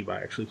GameCube.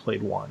 I actually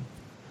played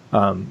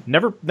 1.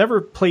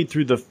 Never played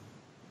through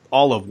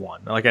all of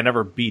 1. Like I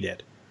never beat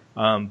it.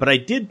 But I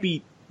did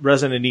beat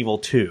Resident Evil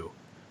 2.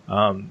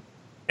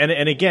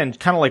 And again,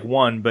 kind of like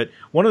 1, but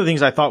one of the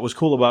things I thought was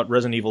cool about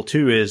Resident Evil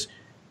 2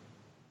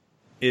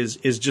 is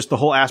just the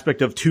whole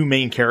aspect of 2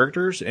 main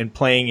characters and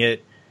playing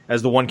it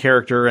as the one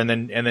character and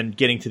then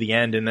getting to the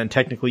end. And then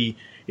technically,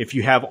 if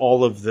you have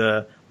all of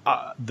the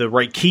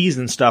right keys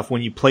and stuff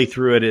when you play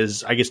through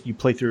it you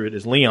play through it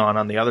as Leon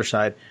on the other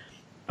side,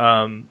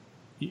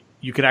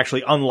 you can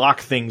actually unlock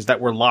things that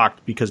were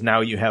locked because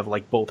now you have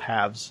like both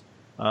halves.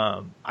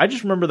 I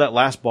just remember that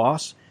last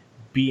boss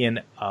being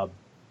a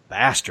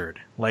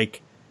bastard.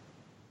 Like,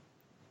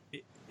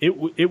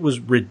 it was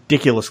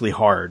ridiculously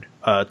hard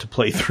to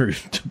play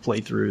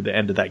through the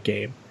end of that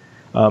game,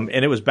 and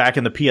it was back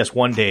in the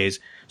PS1 days,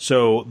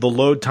 so the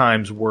load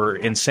times were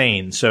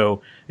insane.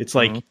 So it's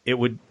like it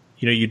would,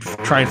 you'd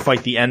try and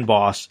fight the end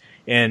boss,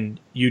 and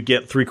you'd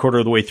get 3/4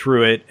 of the way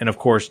through it, and of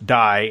course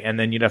die, and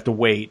then you'd have to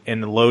wait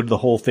and load the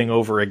whole thing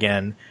over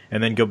again,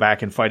 and then go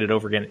back and fight it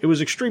over again. It was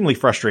extremely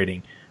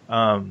frustrating.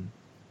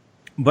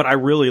 But I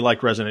really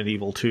like Resident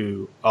Evil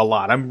 2 a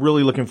lot. I'm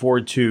really looking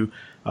forward to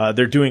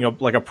they're doing a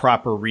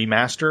proper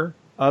remaster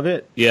of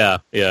it. Yeah.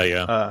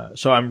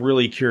 So I'm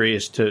really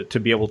curious to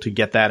be able to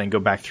get that and go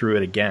back through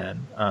it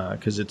again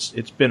because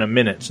it's been a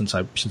minute since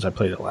I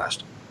played it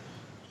last.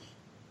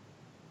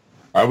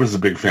 I was a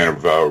big fan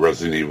of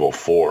Resident Evil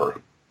 4.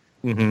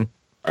 Mm-hmm.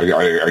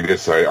 I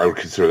guess I would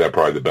consider that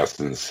probably the best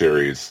in the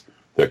series.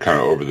 That kind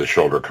of over the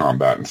shoulder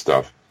combat and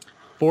stuff.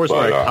 4 is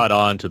where I caught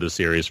on to the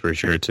series for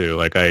sure too.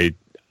 Like I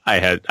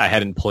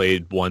hadn't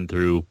played 1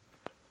 through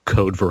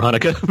Code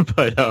Veronica,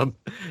 but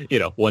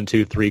 1,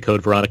 2, 3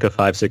 Code Veronica,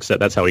 5, 6, 7.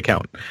 That's how we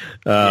count.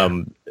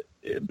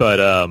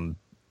 But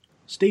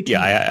stay tuned.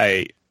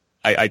 Yeah,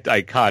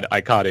 I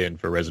caught in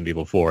for Resident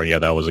Evil 4, and yeah,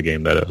 that was a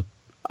game that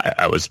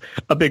I was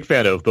a big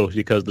fan of, both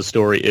because the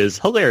story is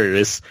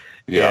hilarious.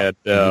 Yeah,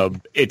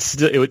 and it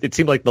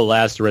seemed like the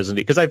last Resident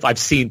Evil, because I've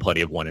seen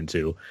plenty of 1 and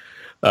 2.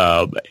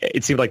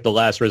 It seemed like the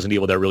last Resident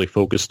Evil that really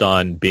focused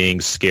on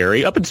being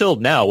scary. Up until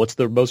now, what's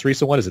the most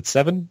recent one? Is it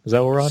 7? Is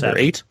that what we're on? 7. Or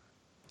 8?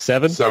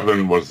 7?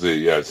 7 was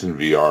it's in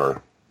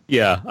VR.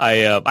 Yeah,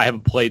 I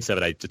haven't played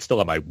 7. It's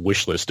still on my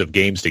wish list of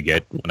games to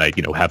get when I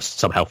have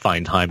somehow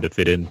find time to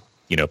fit in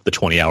the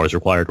 20 hours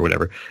required or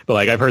whatever. But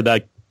like I've heard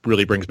that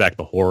really brings back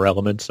the horror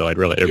element, so I'd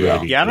really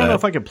I don't know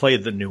if I could play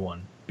the new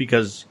one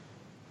because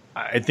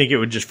I think it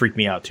would just freak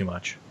me out too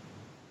much.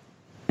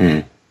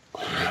 I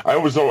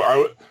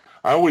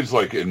always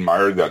like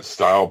admired that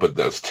style, but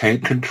those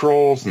tank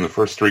controls in the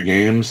first 3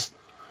 games,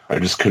 I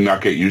just could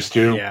not get used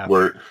to. Yeah.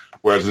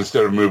 Whereas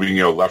instead of moving,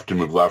 left to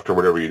move left or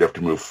whatever, you'd have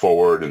to move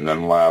forward and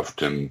then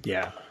left. And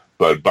yeah.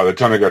 But by the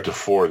time I got to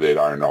 4, they'd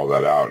ironed all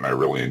that out, and I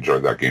really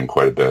enjoyed that game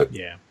quite a bit.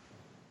 Yeah.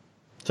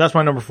 So that's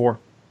my number 4.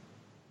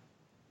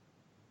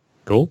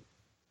 Cool.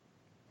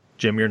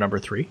 Jim, your number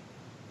 3?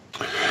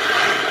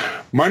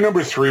 My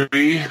number 3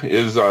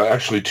 is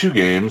actually 2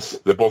 games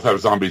that both have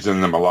zombies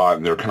in them a lot,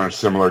 and they're kind of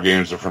similar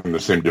games. They're from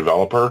the same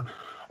developer.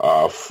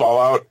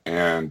 Fallout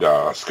and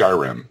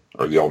Skyrim,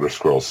 or the Elder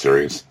Scrolls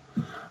series.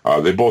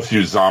 They both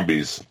use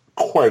zombies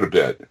quite a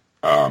bit.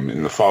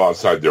 In the Fallout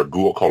side, they're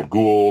called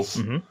ghouls.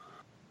 Mm-hmm.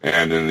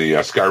 And in the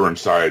Skyrim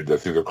side, I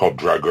think they're called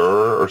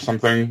Draugr or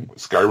something.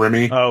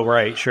 Skyrim-y. Oh,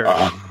 right, sure.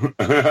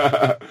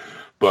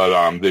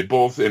 But they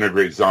both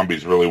integrate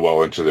zombies really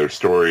well into their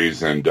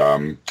stories, and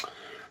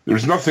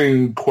there's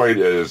nothing quite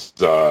as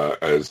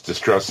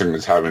distressing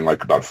as having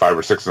like about 5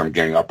 or 6 of them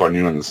gang up on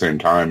you at the same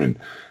time, and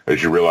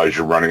as you realize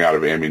you're running out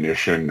of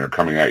ammunition, they're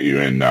coming at you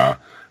in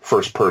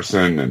first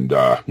person, and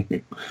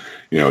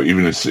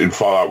even in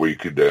Fallout where you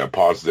could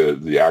pause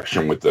the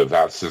action with the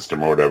VAT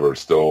system or whatever,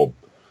 still,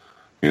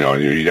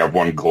 you'd have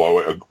one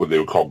what they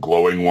would call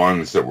glowing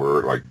ones that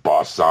were like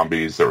boss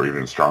zombies that were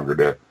even stronger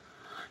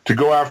to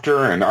go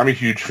after. And I'm a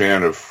huge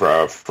fan of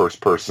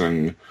first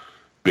person,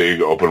 big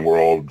open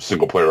world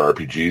single player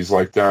RPGs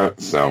like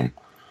that. So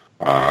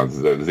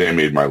they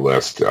made my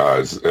list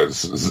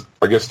as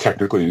I guess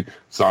technically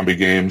zombie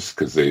games,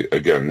 because they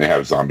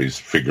have zombies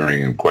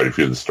figuring in quite a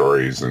few of the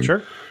stories, and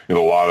sure. A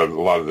lot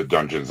of the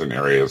dungeons and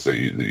areas that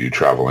you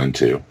travel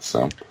into.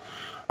 So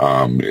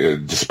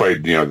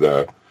despite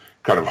the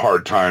kind of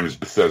hard times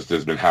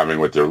Bethesda's been having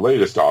with their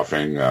latest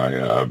offering,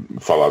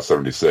 Fallout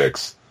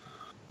 76,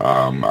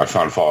 I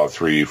found Fallout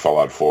 3,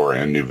 Fallout 4,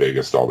 and New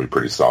Vegas to all be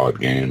pretty solid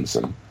games,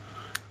 and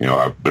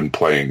I've been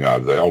playing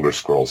the Elder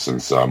Scrolls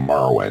since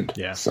Morrowind.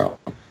 Yeah. So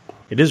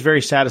it is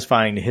very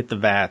satisfying to hit the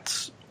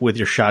vats with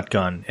your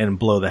shotgun and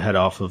blow the head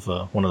off of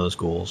one of those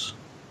ghouls.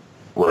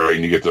 Right,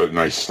 and you get the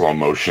nice slow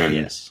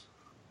motion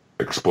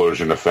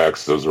explosion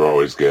effects. Those are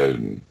always good.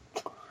 And,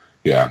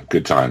 yeah,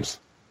 good times.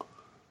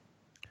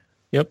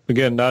 Yep.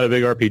 Again, not a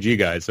big RPG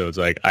guy, so it's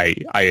like I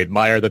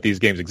admire that these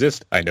games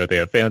exist. I know they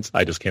have fans.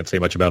 I just can't say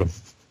much about them.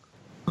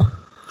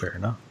 Fair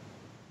enough.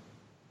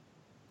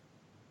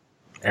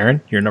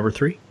 Aaron, your number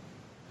 3?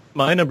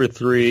 My number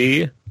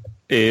 3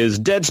 is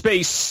Dead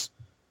Space.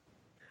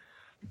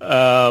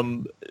 That's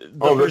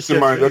in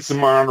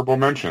my honorable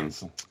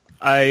mentions.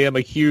 I am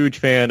a huge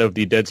fan of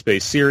the Dead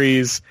Space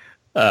series.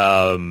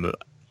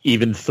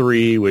 Even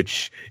 3,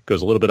 which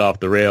goes a little bit off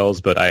the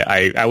rails, but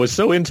I was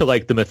so into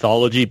like the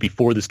mythology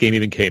before this game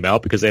even came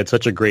out, because they had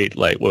such a great,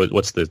 like,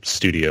 what's the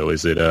studio?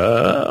 Is it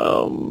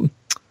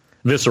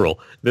Visceral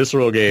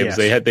Games?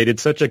 Yes. They did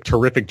such a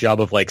terrific job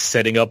of like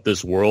setting up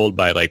this world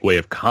by like way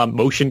of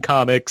motion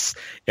comics,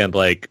 and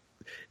like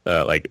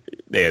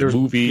they had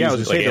movies. Yeah, I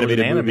was like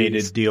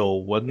animated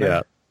deal, wasn't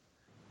it?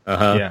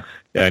 Yeah.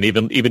 And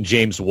even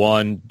James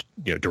Wan,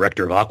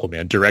 director of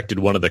Aquaman, directed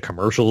one of the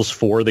commercials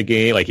for the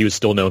game. Like, he was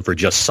still known for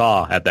just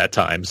Saw at that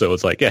time. So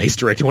it's like, yeah, he's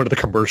directing one of the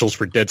commercials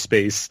for Dead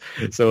Space.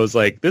 So it's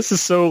like, this is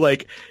so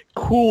like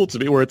cool to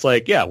me, where it's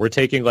like, yeah, we're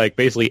taking like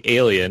basically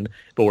Alien,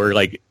 but we're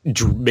like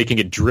making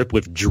it drip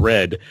with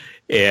dread.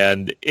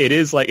 And it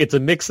is like, it's a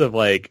mix of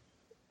like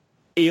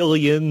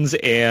aliens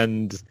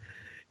and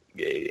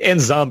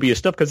zombie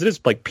stuff, because it is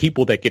like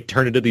people that get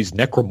turned into these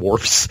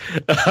necromorphs.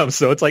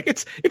 So it's like,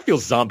 it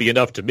feels zombie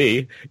enough to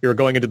me. You're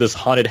going into this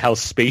haunted house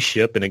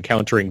spaceship and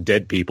encountering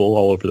dead people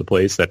all over the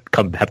place that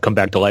have come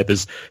back to life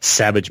as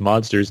savage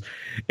monsters,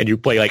 and you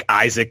play like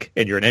Isaac,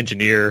 and you're an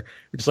engineer.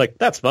 You're just like,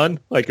 that's fun.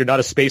 Like, you're not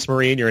a space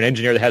marine. You're an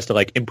engineer that has to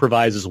like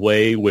improvise his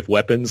way with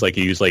weapons. Like,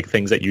 you use like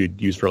things that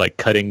you'd use for like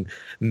cutting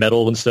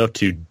metal and stuff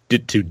to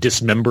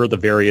dismember the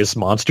various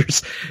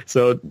monsters.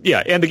 So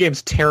yeah, and the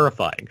game's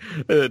terrifying.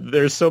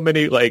 There's so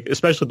many, like,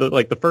 especially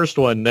the first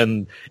one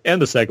and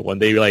the second one,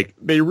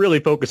 they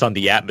really focus on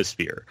the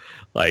atmosphere.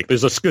 Like,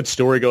 there's a good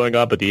story going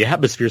on, but the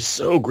atmosphere is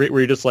so great,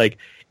 where you're just like,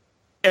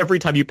 every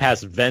time you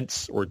pass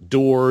vents or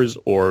doors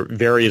or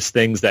various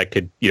things that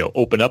could,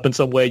 open up in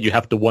some way, you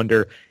have to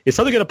wonder, is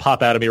something going to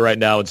pop out of me right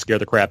now and scare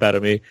the crap out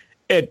of me?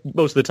 And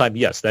most of the time,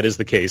 yes, that is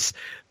the case.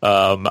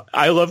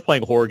 I love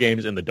playing horror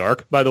games in the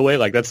dark, by the way.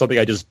 Like, that's something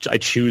I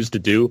choose to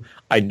do.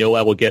 I know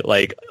I will get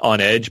like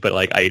on edge, but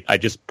like I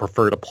just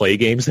prefer to play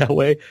games that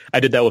way. I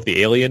did that with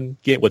the Alien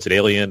game. What's it?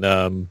 Alien?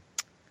 Alien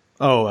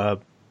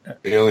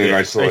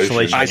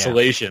Isolation.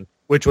 Isolation.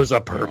 Which was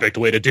a perfect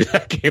way to do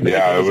that game.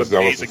 Yeah, that was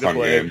a fun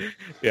game.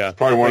 Yeah, it's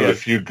probably one of the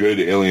few good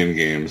Alien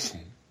games.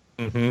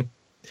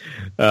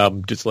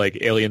 Mm-hmm. Just like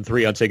Alien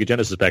 3 on Sega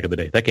Genesis back in the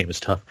day. That game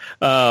is tough.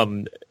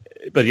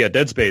 But yeah,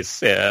 Dead Space.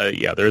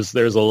 There's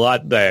a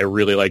lot that I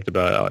really liked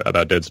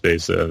about Dead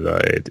Space.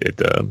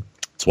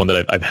 It's one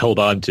that I've held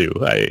on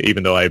to,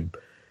 even though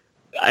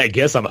I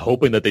guess I'm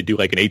hoping that they do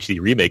like an HD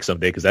remake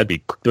someday, because that'd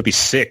be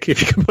sick if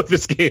you can put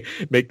this game,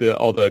 make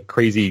all the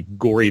crazy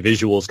gory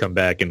visuals come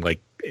back and like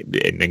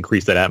and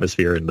increase that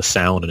atmosphere and the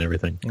sound and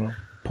everything.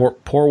 Well,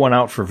 pour one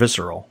out for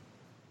Visceral.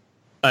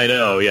 I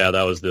know. Yeah,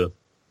 that was the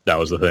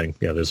thing.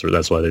 Yeah,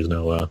 that's why there's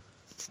no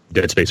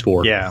Dead Space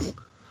 4. Yeah.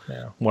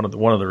 One of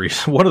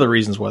the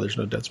reasons why there's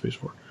no Dead Space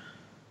 4.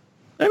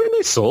 I mean,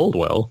 they sold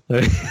well.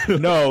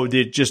 No,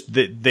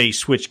 they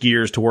switched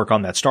gears to work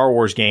on that Star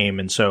Wars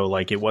game, and so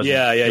like it wasn't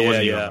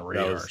even on the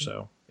radar.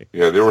 So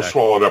Yeah, they were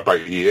swallowed up by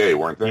EA,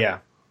 weren't they?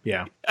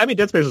 Yeah. I mean,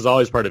 Dead Space was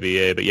always part of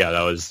EA, but yeah,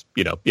 that was,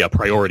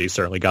 Priority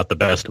certainly got the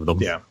best of them.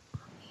 Yeah.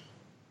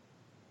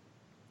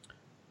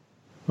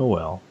 Oh,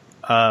 well.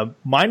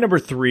 My number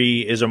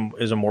 3 is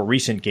a more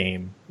recent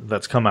game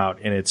that's come out,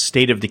 and it's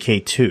State of Decay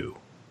 2.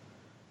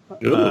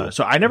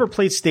 So I never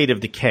played State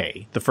of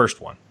Decay, the first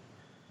one.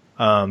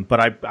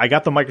 But I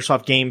got the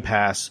Microsoft Game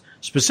Pass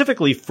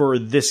specifically for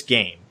this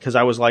game, because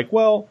I was like,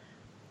 well,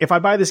 if I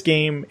buy this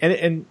game,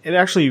 and it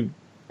actually,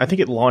 I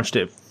think it launched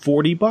at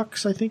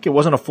 $40, I think. It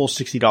wasn't a full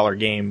 $60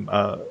 game,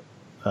 but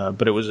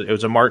it was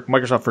a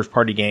Microsoft first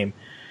party game.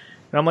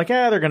 And I'm like,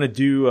 they're going to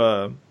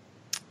do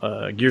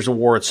Gears of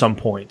War at some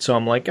point. So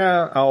I'm like,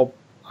 I'll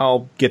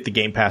get the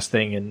Game Pass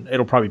thing, and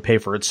it'll probably pay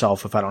for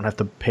itself if I don't have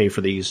to pay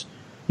for these,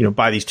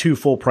 buy these 2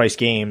 full price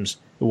games.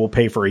 It will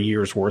pay for a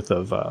year's worth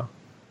of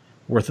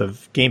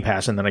Game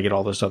Pass, and then I get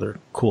all this other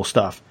cool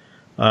stuff.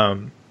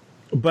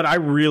 But I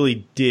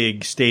really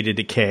dig State of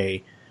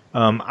Decay.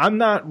 I'm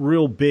not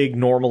real big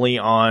normally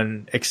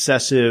on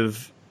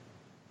excessive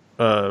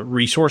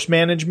resource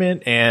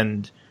management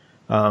and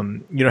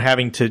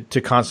having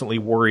to constantly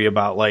worry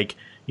about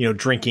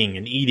drinking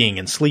and eating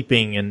and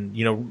sleeping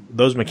and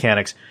those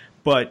mechanics.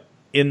 But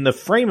in the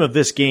frame of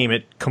this game,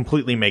 it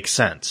completely makes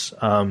sense.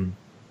 And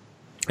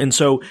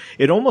so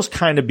it almost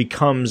kind of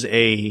becomes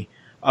a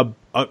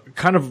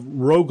kind of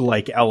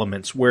roguelike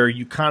elements where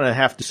you kind of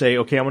have to say,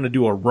 okay, I'm going to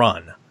do a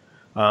run.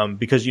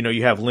 Because,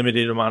 you have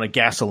limited amount of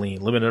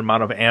gasoline, limited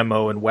amount of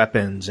ammo and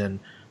weapons. And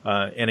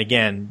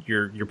again,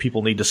 your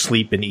people need to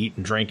sleep and eat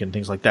and drink and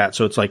things like that.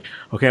 So it's like,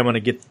 okay, I'm going to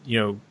get,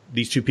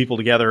 these 2 people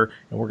together,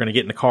 and we're going to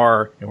get in the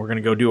car and we're going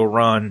to go do a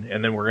run.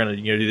 And then we're going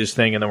to, do this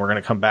thing, and then we're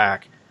going to come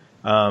back.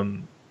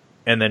 And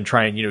then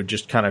try and,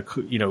 just kind of,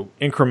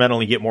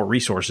 incrementally get more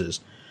resources.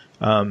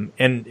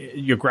 And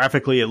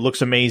graphically, it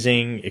looks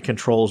amazing. It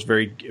controls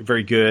very,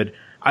 very good.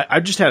 I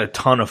just had a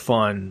ton of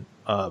fun,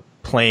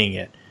 playing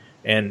it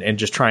and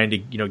just trying to,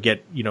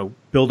 get,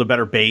 build a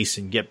better base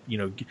and get,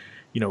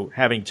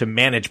 having to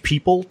manage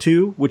people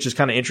too, which is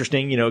kind of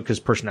interesting,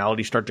 because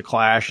personalities start to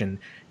clash. And,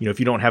 if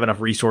you don't have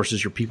enough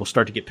resources, your people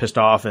start to get pissed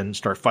off and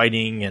start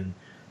fighting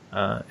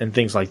and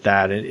things like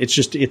that. And it's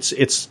just,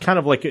 it's kind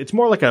of like, it's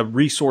more like a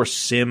resource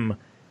sim,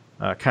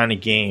 kind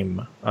of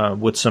game,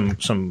 with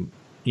some,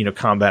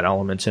 combat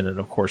elements in it.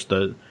 Of course,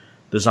 the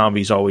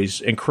zombies always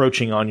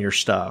encroaching on your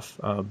stuff.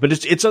 But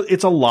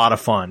it's a lot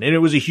of fun, and it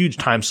was a huge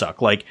time suck.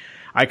 Like,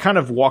 I kind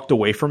of walked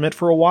away from it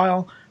for a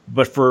while,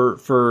 but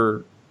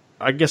for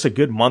I guess a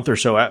good month or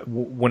so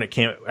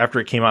after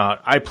it came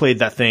out, I played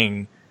that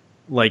thing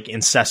like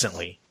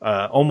incessantly,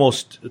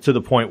 almost to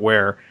the point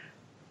where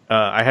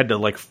I had to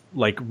like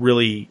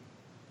really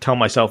tell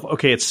myself,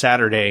 okay, it's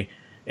Saturday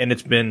and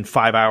it's been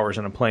 5 hours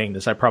and I'm playing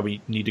this. I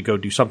probably need to go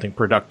do something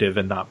productive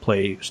and not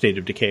play State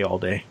of Decay all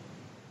day.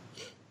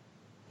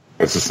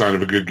 That's a sign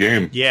of a good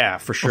game. Yeah,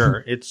 for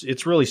sure.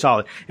 It's really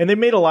solid. And they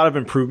made a lot of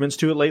improvements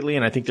to it lately,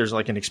 and I think there's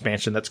like an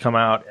expansion that's come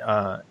out.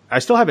 I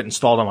still have it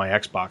installed on my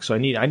Xbox, so I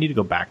need to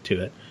go back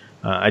to it.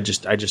 I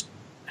just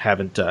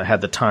haven't had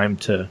the time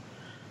to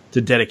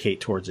dedicate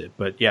towards it.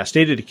 But yeah,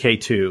 State of Decay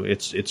 2,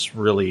 it's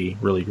really,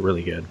 really,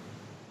 really good.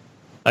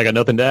 I got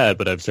nothing to add,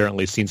 but I've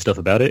certainly seen stuff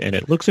about it, and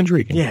it looks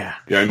intriguing. Yeah.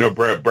 Yeah, I know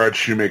Brad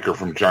Shoemaker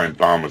from Giant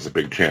Bomb was a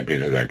big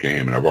champion of that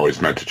game, and I've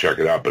always meant to check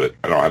it out, but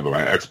I don't have it on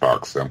my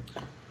Xbox, so...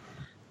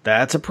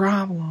 That's a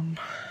problem.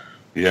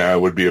 Yeah, it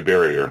would be a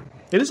barrier.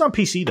 It is on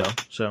PC, though,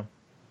 so...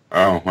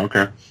 Oh,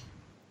 okay.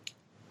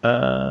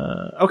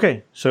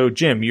 Okay, so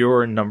Jim,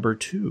 you're number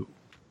 2.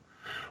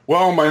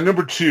 Well, my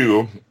number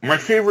 2, my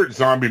favorite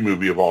zombie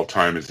movie of all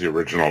time is the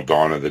original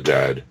Dawn of the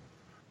Dead.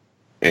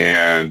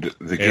 And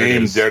the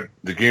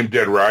game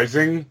Dead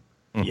Rising,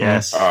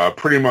 yes,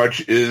 pretty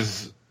much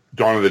is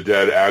Dawn of the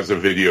Dead as a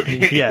video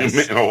game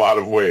yes. in a lot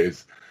of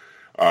ways.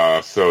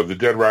 So the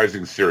Dead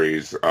Rising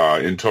series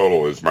in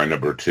total is my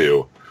number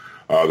 2.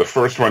 The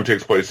first one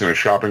takes place in a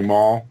shopping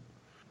mall,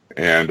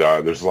 and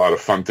there's a lot of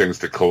fun things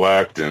to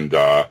collect and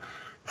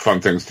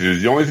fun things to do.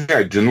 The only thing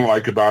I didn't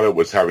like about it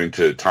was having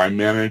to time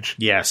manage.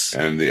 Yes,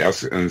 and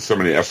some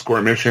of the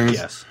escort missions.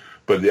 Yes.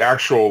 But the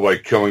actual,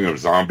 killing of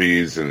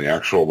zombies and the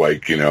actual,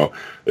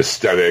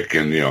 aesthetic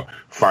and,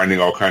 finding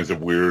all kinds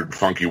of weird,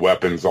 funky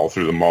weapons all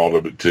through the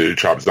mall to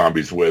chop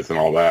zombies with and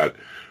all that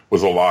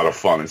was a lot of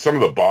fun. And some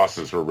of the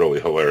bosses were really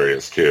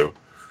hilarious, too.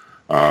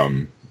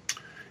 It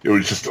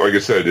was just, like I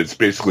said, it's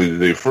basically,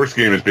 the first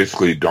game is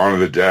basically Dawn of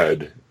the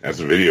Dead as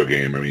a video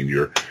game. I mean,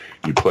 you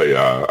play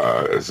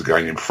as a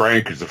guy named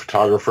Frank, who's a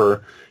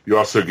photographer. You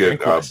also get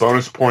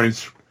bonus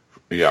points.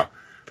 Yeah.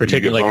 For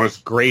taking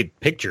great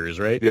pictures,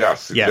 right?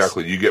 Yes,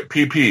 exactly. Yes. You get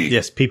PP.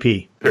 Yes,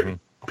 PP.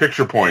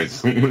 Picture points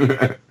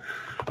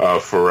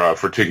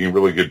for taking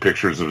really good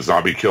pictures of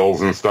zombie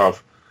kills and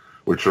stuff,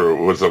 which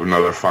was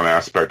another fun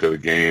aspect of the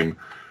game.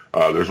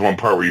 There's one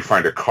part where you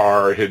find a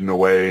car hidden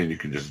away and you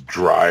can just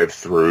drive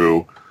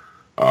through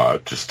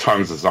just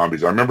tons of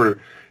zombies. I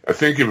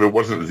think if it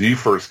wasn't the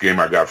first game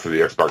I got for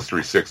the Xbox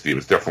 360, it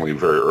was definitely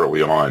very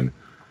early on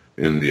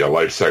in the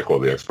life cycle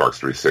of the Xbox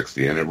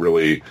 360, and it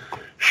really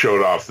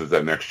showed off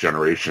that next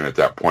generation at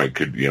that point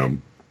could,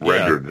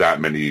 render that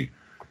many,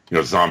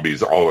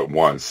 zombies all at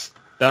once.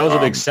 That was a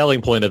big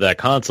selling point of that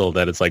console,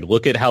 that it's like,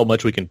 look at how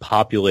much we can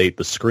populate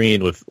the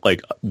screen with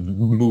like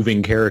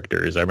moving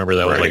characters. I remember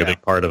that was a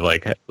big part of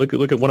like,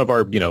 look at one of our,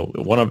 I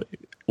don't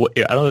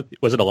know,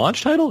 was it a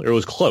launch title or it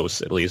was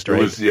close at least, right?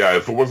 It was,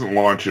 if it wasn't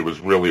launch, it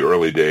was really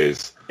early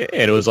days.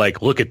 And it was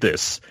like, look at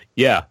this.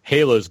 Yeah,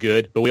 Halo's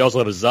good, but we also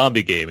have a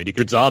zombie game and you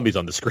could zombies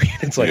on the screen.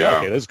 It's like,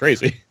 okay, that's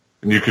crazy.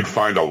 And you could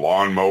find a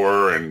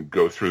lawnmower and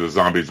go through the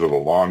zombies with a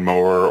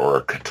lawnmower or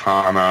a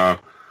katana.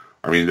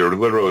 I mean, there were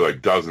literally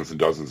like dozens and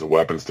dozens of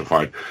weapons to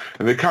find.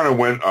 And they kind of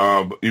went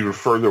even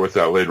further with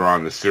that later on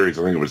in the series.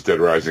 I think it was Dead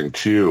Rising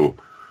 2,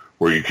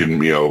 where you can,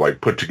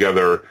 put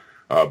together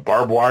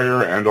barbed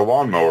wire and a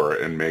lawnmower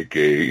and make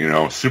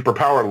a,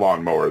 super-powered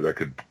lawnmower that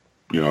could,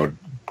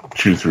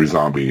 chew through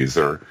zombies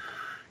or,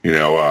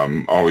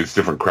 all these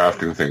different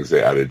crafting things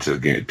they added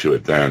to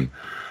it then.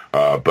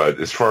 But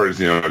as far as,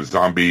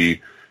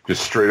 zombie,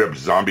 just straight-up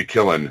zombie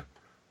killing,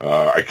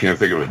 I can't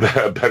think of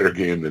a better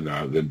game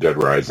than Dead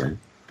Rising.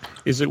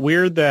 Is it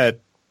weird that,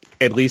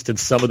 at least in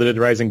some of the Dead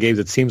Rising games,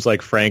 it seems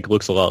like Frank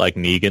looks a lot like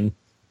Negan?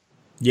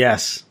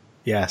 Yes.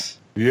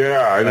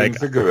 Yeah, I didn't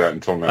think of that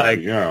until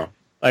now.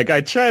 Like,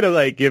 I try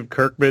to, give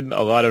Kirkman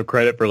a lot of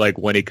credit for,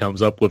 when he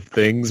comes up with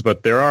things,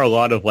 but there are a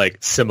lot of,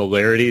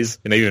 similarities.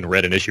 And I even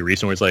read an issue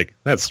recently where it's like,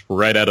 that's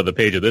right out of the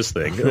page of this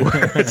thing.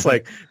 It's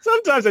like,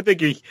 sometimes I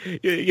think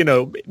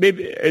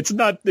maybe it's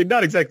not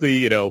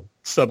exactly,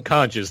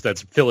 subconscious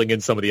that's filling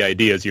in some of the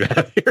ideas you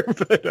have here,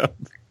 but...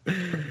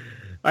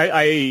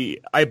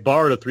 I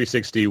borrowed a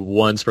 360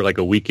 once for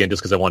a weekend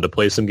just because I wanted to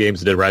play some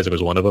games. Dead Rising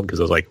was one of them because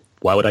I was like,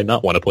 why would I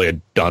not want to play a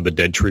Dawn of the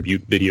Dead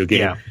tribute video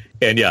game? Yeah.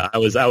 And I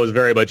was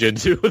very much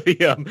into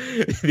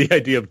the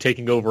idea of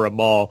taking over a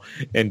mall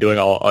and doing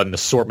an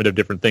assortment of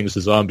different things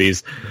to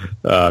zombies,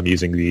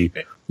 using the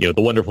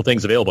wonderful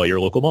things available at your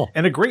local mall.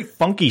 And a great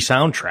funky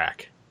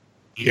soundtrack.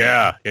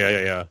 Yeah.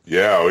 Yeah,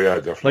 oh yeah,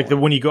 definitely. Like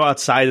when you go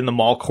outside in the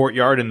mall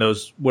courtyard and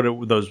those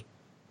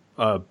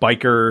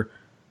biker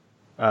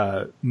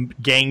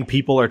gang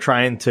people are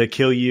trying to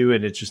kill you,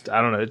 and it's just,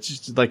 I don't know, it's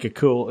just like a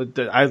cool,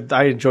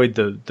 I enjoyed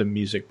the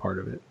music part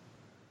of it.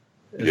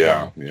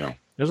 Yeah.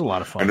 It was a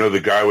lot of fun. I know the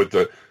guy with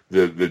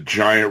the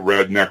giant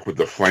redneck with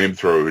the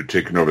flamethrower who'd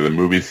taken over the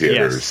movie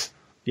theaters.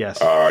 Yes.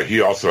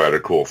 He also had a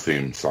cool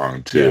theme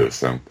song too. Yeah.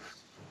 So,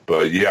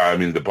 but yeah, I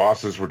mean, the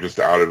bosses were just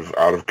out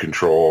of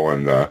control,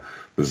 and the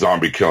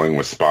zombie killing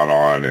was spot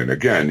on. And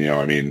again,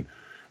 I mean,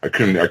 I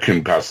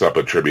couldn't pass up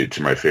a tribute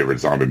to my favorite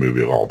zombie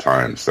movie of all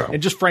time. So,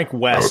 and just Frank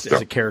West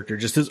as a character,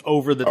 just his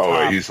over the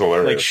top, he's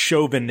hilarious, like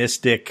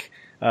chauvinistic,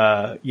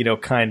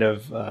 kind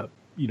of,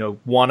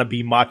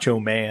 wannabe macho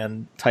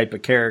man type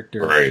of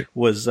character, right.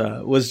 was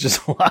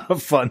just a lot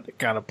of fun to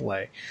kind of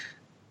play,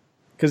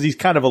 because he's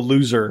kind of a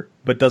loser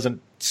but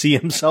doesn't see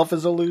himself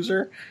as a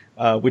loser,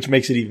 which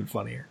makes it even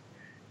funnier.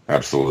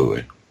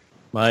 Absolutely.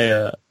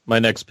 My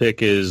next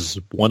pick is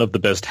one of the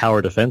best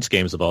tower defense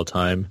games of all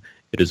time.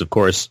 It is, of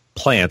course,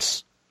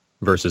 Plants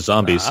vs.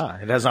 Zombies.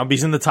 It has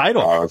zombies in the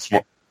title. It's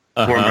one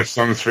of my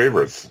son's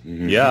favorites.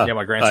 Mm-hmm. Yeah,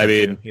 my grandson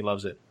too. He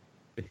loves it.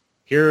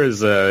 Here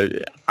is I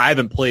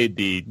haven't played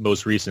the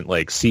most recent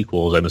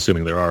sequels. I'm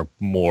assuming there are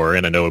more,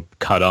 and I know it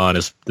caught on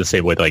as the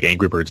same way that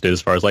Angry Birds did,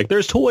 as far as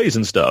there's toys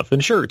and stuff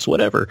and shirts,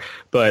 whatever.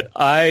 But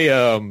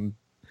I'm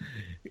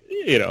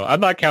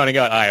not counting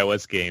out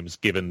iOS games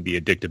given the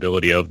addictive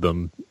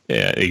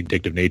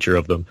nature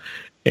of them.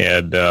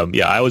 And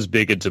I was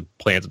big into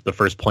the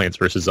first Plants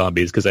vs.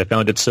 Zombies because I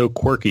found it so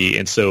quirky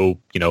and so,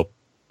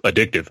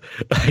 addictive.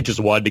 I just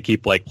wanted to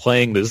keep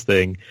playing this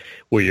thing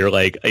where you're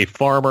a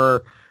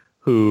farmer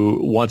who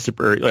wants to,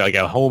 or a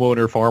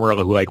homeowner farmer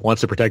who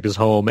wants to protect his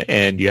home,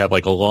 and you have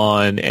a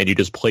lawn, and you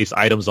just place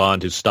items on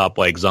to stop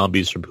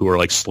zombies who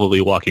are slowly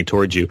walking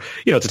towards you.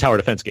 It's a tower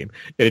defense game,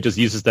 and it just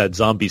uses that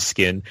zombie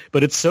skin,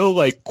 but it's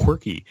so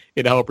quirky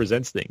in how it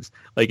presents things.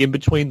 In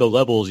between the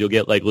levels, you'll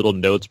get little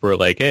notes where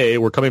hey,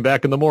 we're coming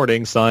back in the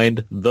morning,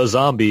 signed the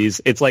zombies.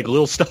 It's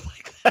little stuff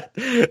like that.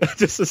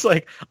 It's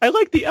I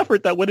like the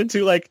effort that went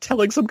into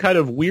telling some kind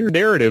of weird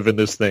narrative in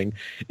this thing.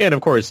 And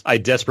of course, I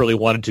desperately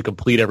wanted to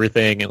complete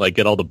everything and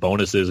get all the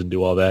bonuses and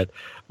do all that.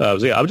 I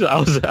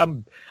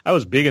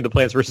was big into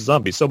Plants vs.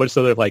 Zombies, so much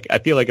so that I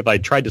feel if I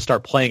tried to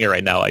start playing it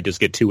right now, I'd just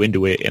get too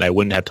into it and I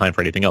wouldn't have time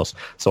for anything else.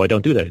 So I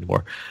don't do that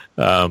anymore.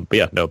 But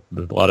yeah, no,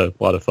 a lot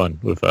of fun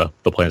with the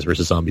Plants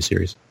vs. Zombies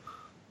series.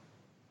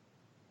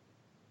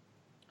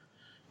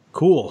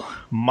 Cool.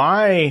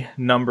 My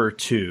number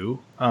 2,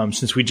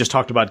 since we just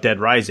talked about Dead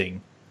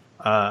Rising,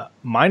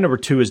 my number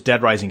 2 is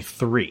Dead Rising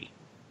 3.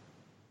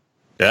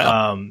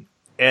 Yeah.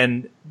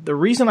 And the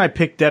reason I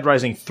picked Dead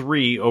Rising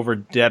 3 over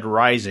Dead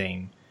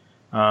Rising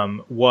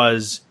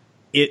was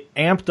it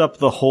amped up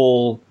the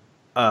whole,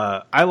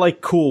 I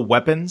like cool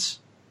weapons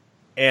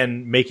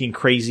and making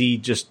crazy,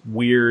 just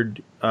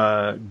weird,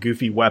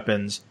 goofy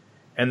weapons.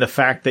 And the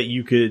fact that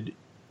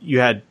you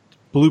had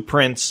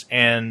blueprints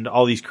and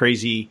all these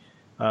crazy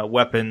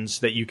weapons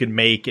that you can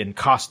make, and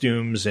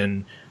costumes,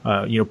 and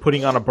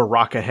putting on a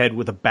Baraka head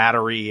with a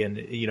battery, and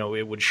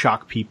it would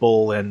shock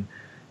people, and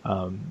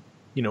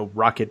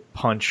rocket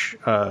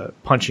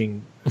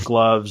punching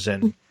gloves.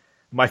 And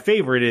my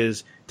favorite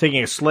is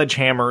taking a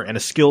sledgehammer and a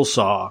skill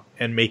saw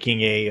and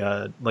making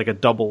a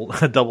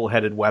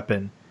double-headed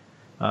weapon.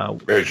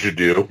 As you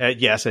do.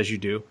 Yes, as you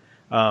do.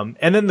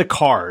 And then the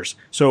cars.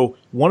 So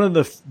one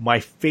of my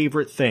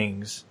favorite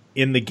things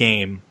in the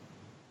game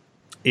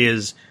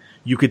is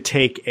you could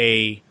take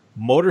a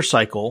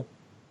motorcycle,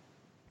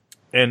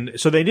 and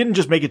so they didn't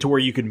just make it to where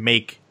you could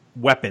make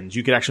weapons,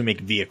 you could actually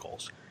make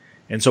vehicles.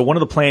 And so one of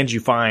the plans you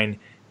find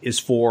is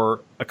for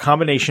a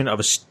combination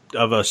of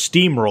a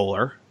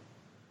steamroller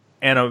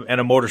and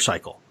a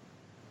motorcycle.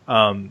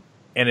 And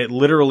it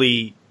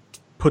literally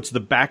puts the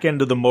back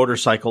end of the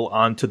motorcycle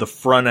onto the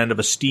front end of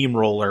a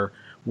steamroller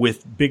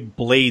with big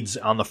blades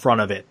on the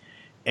front of it.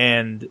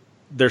 And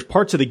there's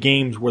parts of the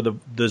games where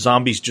the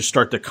zombies just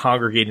start to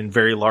congregate in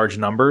very large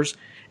numbers.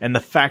 And the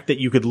fact that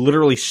you could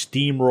literally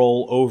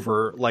steamroll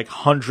over like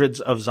hundreds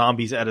of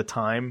zombies at a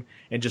time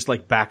and just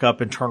like back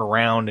up and turn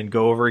around and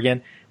go over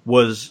again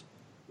was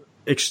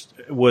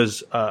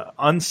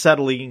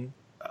unsettlingly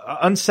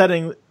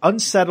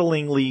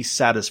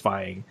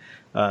satisfying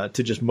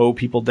to just mow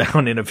people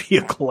down in a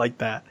vehicle like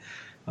that.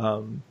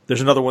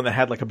 There's another one that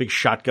had like a big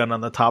shotgun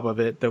on the top of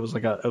it. It was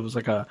like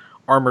a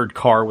armored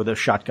car with a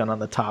shotgun on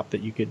the top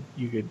that you could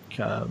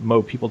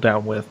mow people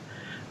down with.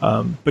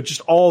 But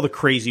just all the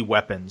crazy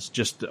weapons,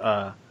 just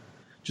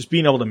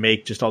being able to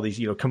make just all these,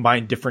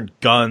 combine different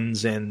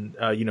guns, and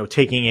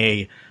taking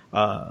a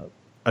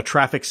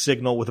traffic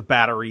signal with a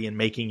battery and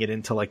making it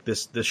into like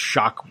this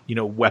shock,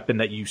 weapon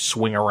that you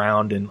swing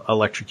around and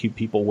electrocute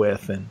people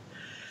with, and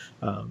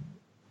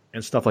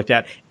stuff like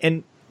that.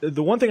 And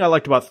the one thing I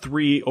liked about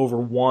 3 over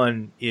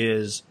 1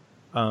 is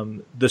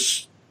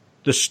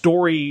the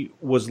story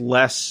was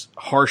less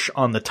harsh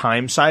on the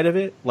time side of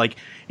it. Like,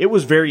 it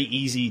was very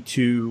easy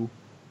to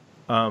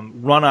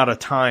run out of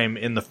time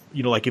in the,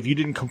 like if you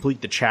didn't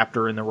complete the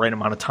chapter in the right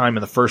amount of time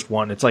in the first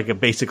one, it's like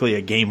basically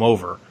a game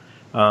over.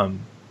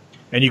 And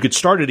you could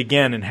start it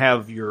again and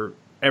have your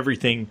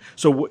everything.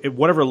 So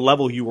whatever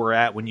level you were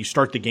at when you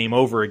start the game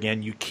over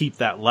again, you keep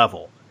that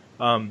level.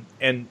 And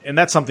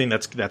that's something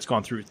that's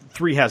gone through.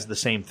 3 has the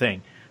same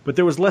thing, but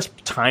there was less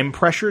time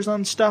pressures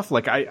on stuff.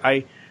 Like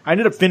I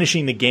ended up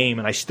finishing the game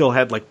and I still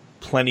had like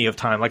plenty of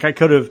time. Like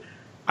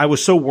I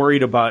was so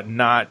worried about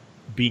not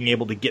being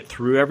able to get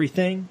through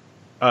everything,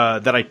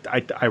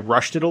 that I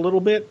rushed it a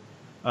little bit.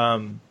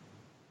 And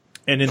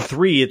in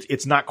 3,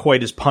 it's not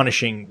quite as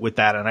punishing with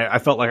that. And I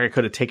felt like I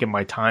could have taken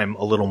my time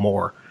a little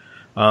more.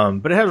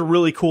 But it has a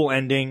really cool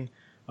ending.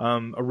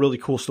 A really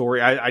cool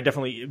story. I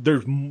definitely,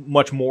 there's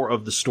much more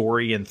of the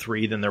story in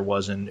 3 than there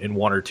was in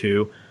 1 or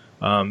 2.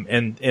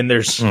 And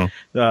there's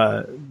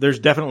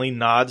definitely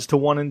nods to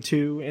 1 and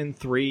 2 in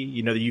 3.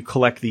 You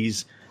collect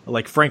these,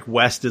 like Frank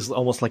West is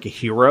almost like a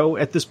hero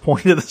at this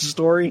point of the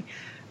story.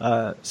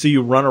 So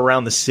you run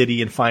around the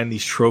city and find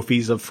these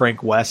trophies of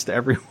Frank West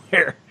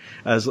everywhere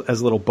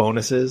as little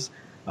bonuses.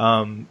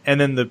 And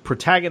then the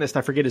protagonist,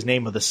 I forget his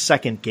name, of the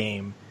second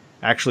game,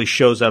 actually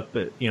shows up,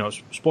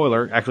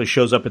 spoiler, actually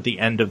shows up at the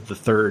end of the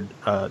third,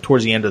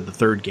 towards the end of the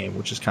third game,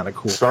 which is kind of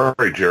cool.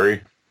 Sorry,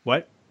 Jerry.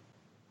 What?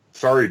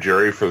 Sorry,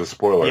 Jerry, for the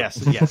spoiler.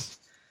 Yes.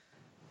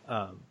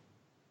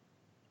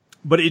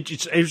 But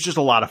it was just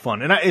a lot of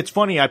fun. And it's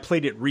funny, I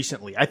played it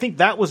recently. I think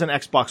that was an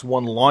Xbox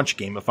One launch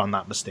game, if I'm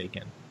not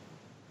mistaken.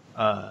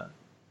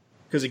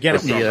 Because again,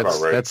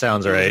 that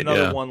sounds right.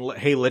 Another one,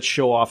 hey, let's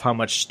show off how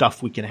much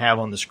stuff we can have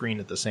on the screen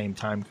at the same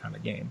time kind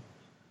of game.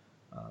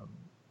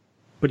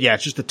 But yeah,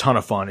 it's just a ton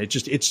of fun.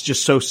 It's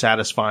just so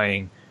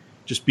satisfying,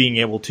 just being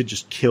able to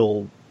just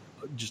kill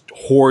just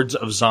hordes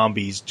of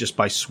zombies just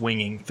by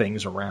swinging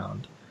things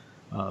around.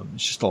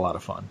 It's just a lot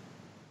of fun.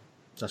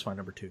 So that's my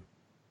number 2.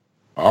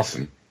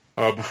 Awesome.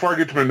 Before I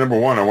get to my number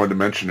 1, I wanted to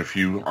mention a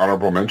few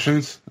honorable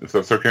mentions, if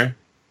that's okay.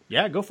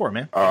 Yeah, go for it,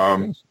 man.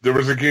 There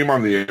was a game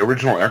on the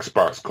original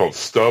Xbox called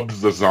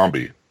Stubbs the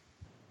Zombie.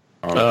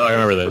 I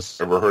remember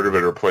this. Ever heard of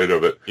it or played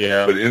of it?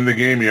 Yeah. But in the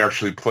game, you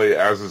actually play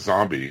as a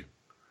zombie.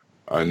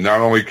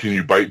 Not only can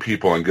you bite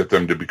people and get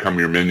them to become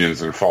your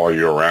minions and follow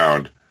you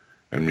around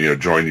and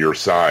join your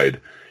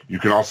side, you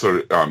can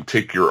also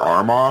take your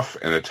arm off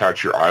and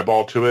attach your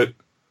eyeball to it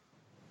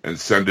and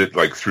send it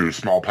like through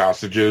small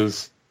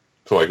passages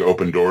to like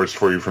open doors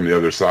for you from the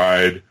other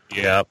side.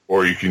 Yeah.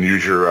 Or you can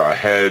use your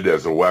head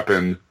as a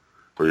weapon,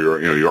 or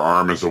your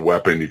arm as a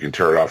weapon. You can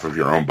tear it off of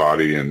your own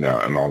body and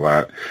all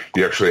that.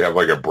 You actually have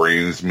like a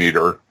brains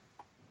meter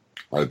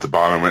at the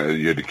bottom.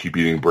 You had to keep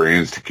eating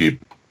brains to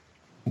keep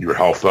your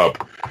health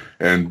up,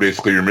 and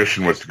basically your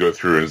mission was to go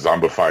through and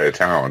zombify a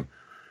town.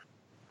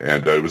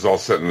 And it was all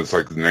set in this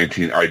like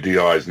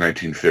idealized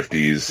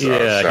 1950s.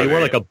 Yeah, you wore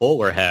like a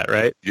bowler hat,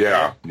 right?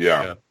 Yeah.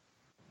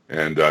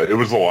 And it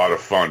was a lot of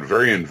fun.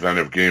 Very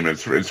inventive game.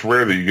 It's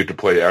rare that you get to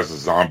play as a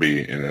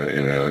zombie in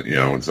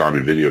a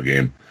zombie video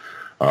game.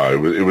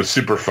 It was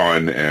super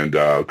fun and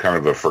kind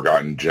of a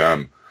forgotten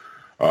gem.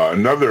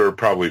 Another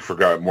probably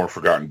more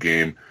forgotten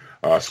game.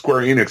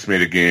 Square Enix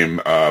made a game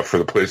for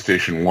the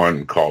PlayStation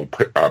 1 called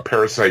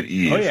Parasite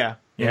Eve. Oh, yeah.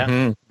 Yeah.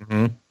 Mm-hmm.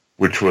 Mm-hmm.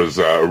 Which was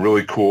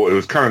really cool. It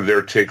was kind of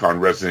their take on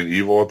Resident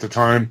Evil at the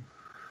time.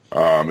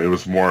 It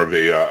was more of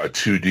a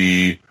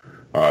 2D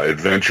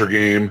adventure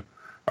game.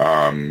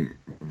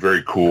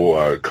 Very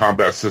cool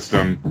combat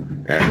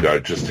system,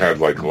 and just had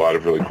like a lot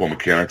of really cool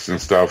mechanics and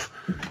stuff.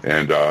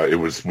 And it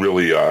was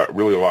really a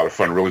lot of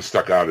fun. Really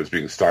stuck out as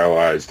being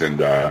stylized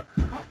and a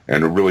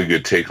really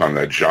good take on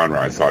that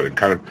genre. I thought it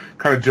kind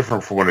of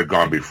different from what had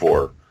gone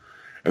before.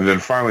 And then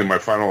finally, my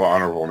final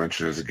honorable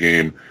mention is a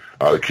game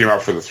that came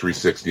out for the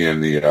 360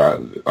 and the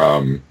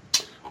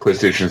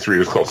PlayStation 3. It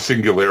was called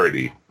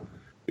Singularity.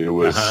 It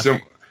was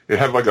it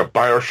had like a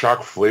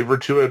BioShock flavor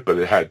to it, but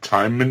it had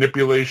time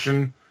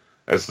manipulation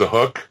as the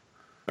hook,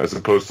 as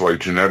opposed to like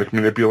genetic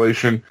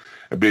manipulation.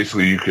 And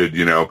basically, you could,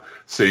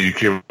 say you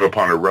came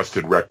upon a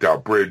rusted, wrecked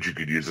out bridge, you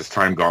could use this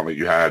time gauntlet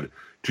you had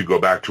to go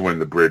back to when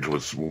the bridge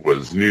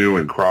was new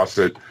and cross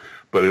it.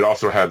 But it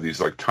also had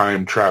these like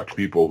time trapped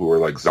people who were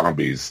like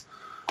zombies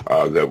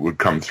that would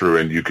come through,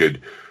 and you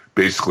could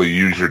basically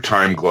use your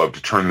time glove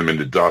to turn them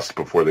into dust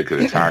before they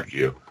could attack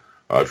you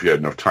if you had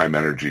enough time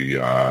energy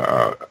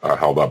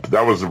held up.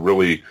 That was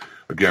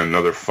again,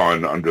 another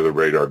fun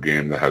under-the-radar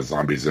game that has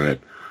zombies in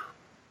it.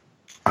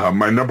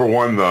 My number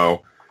one,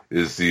 though,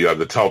 is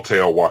the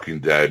Telltale Walking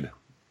Dead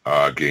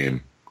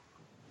game,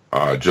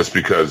 just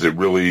because it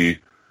really,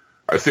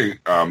 I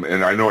think,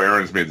 and I know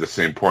Aaron's made the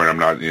same point. I'm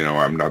not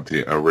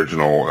the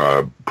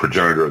original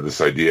progenitor of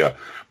this idea,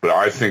 but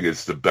I think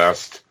it's the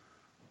best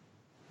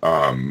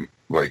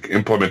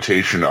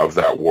implementation of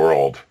that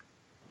world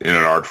in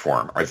an art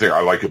form. I think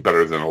I like it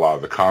better than a lot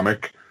of the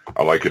comic.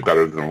 I like it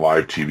better than a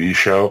live TV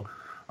show.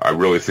 I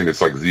really think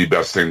it's like the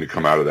best thing to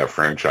come out of that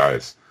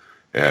franchise.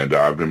 And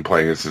I've been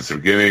playing it since the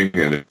beginning,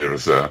 and it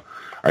was I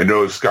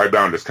know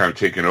Skybound has kind of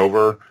taken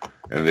over,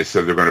 and they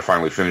said they're going to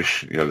finally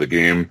finish the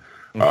game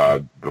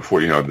before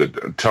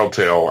the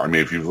Telltale. I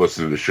mean, if you've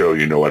listened to the show,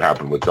 you know what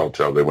happened with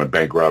Telltale. They went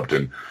bankrupt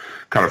and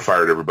kind of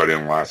fired everybody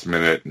in the last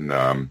minute, and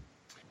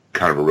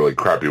kind of a really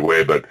crappy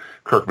way. But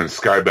Kirkman's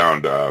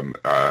Skybound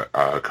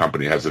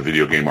company has a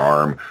video game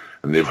arm,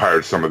 and they've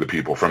hired some of the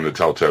people from the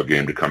Telltale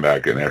game to come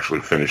back and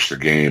actually finish the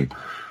game.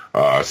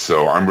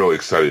 So I'm really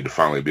excited to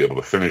finally be able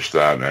to finish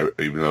that. And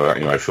even though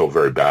I feel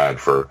very bad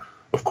for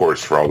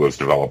all those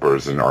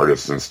developers and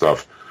artists and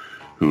stuff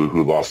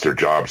who lost their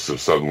jobs so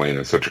suddenly and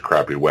in such a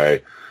crappy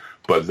way.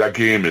 But that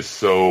game is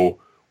so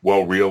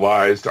well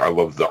realized. I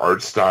love the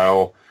art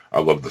style. I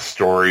love the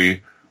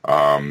story.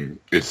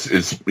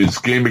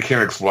 It's game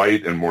mechanics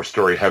light and more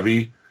story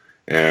heavy,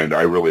 and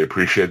I really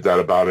appreciate that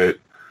about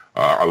it.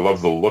 I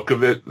love the look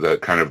of it,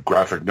 that kind of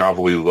graphic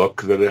novel-y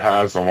look that it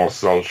has, almost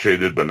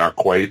cel-shaded, but not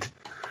quite.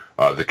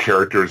 The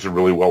characters are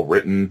really well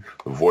written.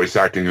 The voice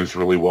acting is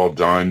really well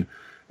done.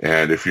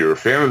 And if you're a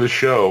fan of the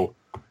show,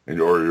 or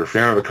you're a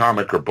fan of the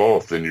comic, or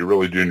both, then you're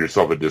really doing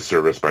yourself a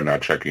disservice by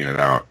not checking it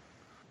out.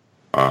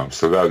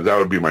 So that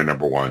would be my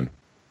number one.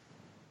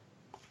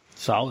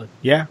 Solid.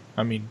 Yeah.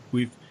 I mean,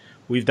 we've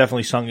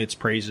definitely sung its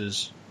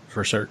praises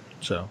for certain.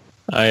 So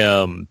I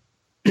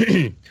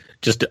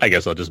I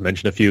guess I'll just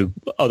mention a few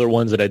other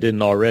ones that I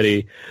didn't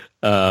already.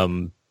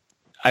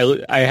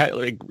 I had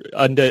like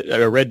Red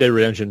Dead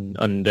Redemption,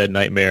 Undead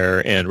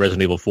Nightmare, and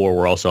Resident Evil 4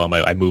 were also on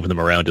my. I moved them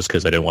around just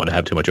because I didn't want to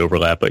have too much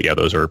overlap. But yeah,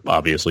 those are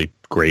obviously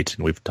great,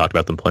 and we've talked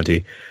about them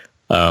plenty.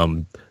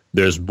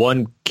 There's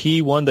one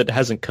key one that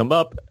hasn't come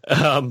up,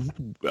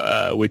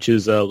 which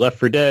is Left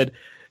 4 Dead.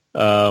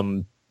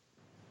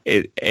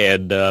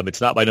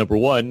 It's not my number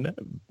one,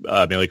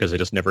 mainly because I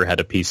just never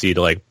had a PC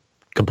to like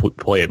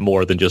play it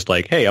more than just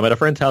like, hey, I'm at a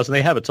friend's house and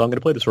they have it, so I'm going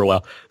to play this for a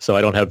while. So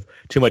I don't have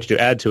too much to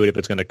add to it. If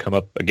it's going to come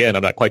up again,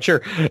 I'm not quite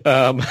sure.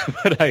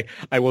 But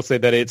I will say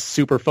that it's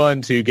super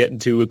fun to get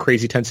into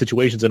crazy tense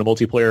situations in a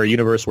multiplayer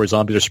universe where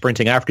zombies are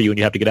sprinting after you and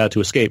you have to get out to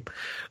escape.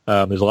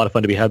 There's a lot of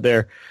fun to be had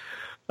there.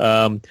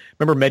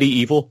 Remember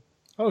Medieval?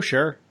 Oh,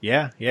 sure.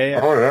 Yeah.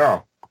 Oh,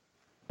 yeah.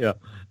 Yeah.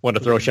 Want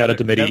to throw a shout out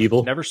to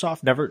Medieval?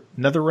 Neversoft,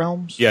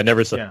 NetherRealms? Yeah,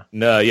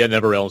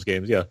 NetherRealms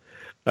games, yeah.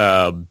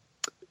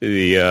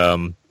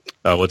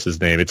 What's his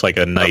name? It's like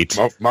a knight.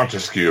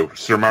 Montesquieu.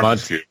 Sir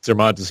Montesquieu. Sir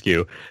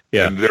Montesquieu,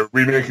 yeah. And they're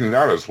remaking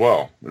that as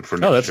well.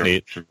 That's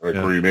neat.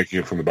 Remaking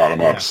it from the bottom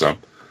up, so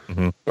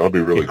that'll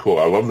be really cool.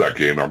 I love that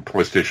game on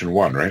PlayStation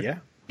 1, right? Yeah.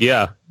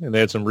 Yeah, and they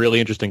had some really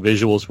interesting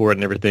visuals for it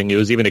and everything. It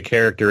was even a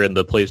character in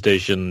the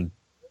PlayStation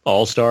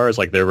All-Stars,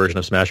 like their version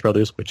of Smash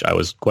Brothers, which I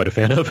was quite a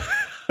fan of.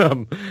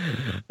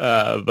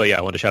 But yeah,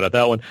 I want to shout out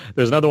that one.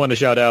 There's another one to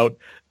shout out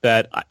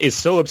that is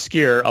so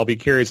obscure. I'll be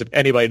curious if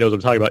anybody knows what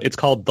I'm talking about. It's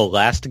called The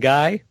Last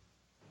Guy.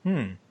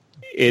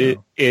 It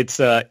was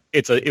a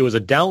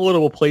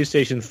downloadable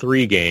PlayStation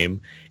 3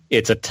 game.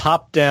 It's a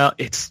top-down.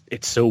 It's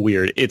so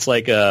weird. It's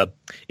like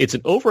it's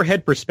an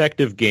overhead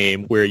perspective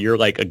game where you're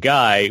like a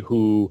guy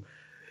who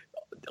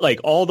like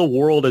all the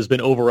world has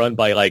been overrun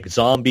by like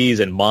zombies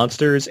and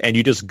monsters, and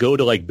you just go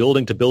to like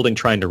building to building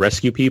trying to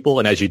rescue people,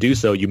 and as you do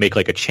so, you make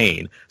like a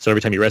chain. So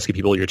every time you rescue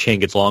people, your chain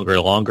gets longer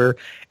and longer,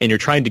 and you're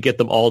trying to get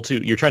them all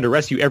to, you're trying to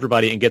rescue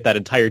everybody and get that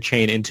entire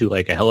chain into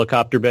like a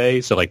helicopter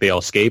bay, so like they all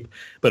escape.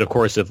 But of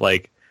course, if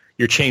like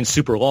your chain's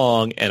super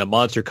long and a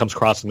monster comes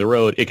crossing the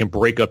road, it can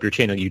break up your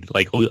chain and you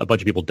like a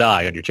bunch of people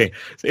die on your chain.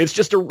 So it's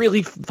just a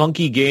really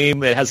funky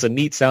game. It has a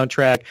neat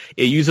soundtrack.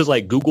 It uses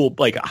like Google,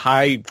 like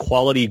high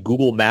quality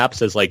Google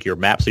Maps as like your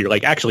map. So you're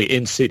like actually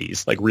in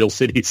cities, like real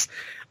cities.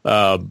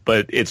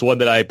 But it's one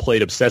that I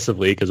played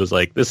obsessively because it was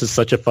like, this is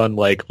such a fun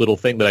like little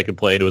thing that I could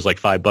play, and it was like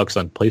 $5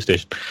 on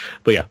PlayStation.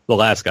 But yeah, The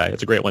Last Guy,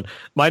 it's a great one.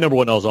 My number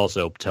one is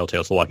also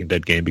Telltale's The Walking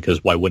Dead game,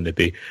 because why wouldn't it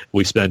be?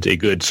 We spent a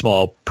good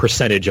small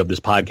percentage of this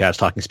podcast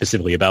talking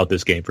specifically about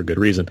this game for good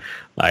reason.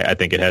 I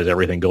think it has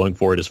everything going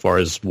for it as far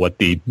as what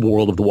the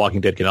world of The Walking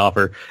Dead can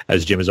offer.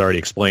 As Jim has already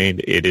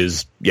explained, it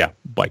is, yeah,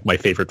 like my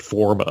favorite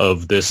form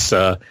of this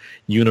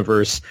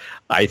universe.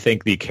 I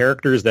think the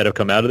characters that have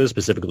come out of this,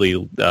 specifically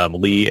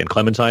Lee and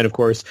Clementine, of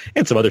course,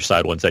 and some other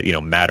side ones that, you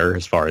know, matter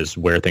as far as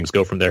where things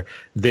go from there.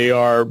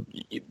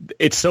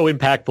 It's so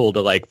impactful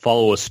to like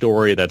follow a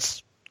story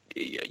that's,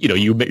 you know,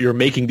 you're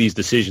making these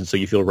decisions, so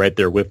you feel right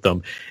there with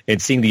them,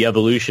 and seeing the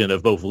evolution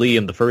of both Lee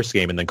in the first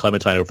game and then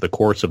Clementine over the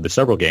course of the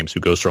several games, who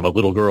goes from a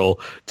little girl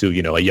to,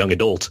 you know, a young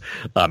adult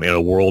in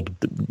a world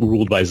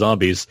ruled by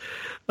zombies.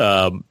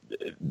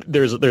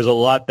 There's a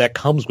lot that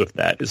comes with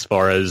that as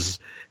far as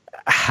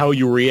how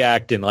you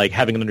react and like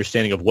having an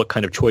understanding of what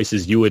kind of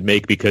choices you would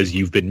make because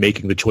you've been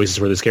making the choices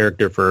for this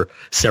character for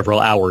several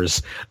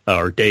hours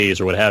or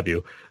days or what have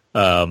you.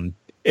 And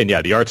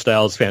yeah, the art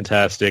style is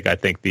fantastic. I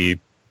think the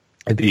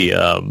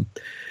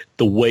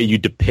way you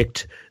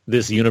depict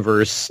this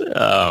universe,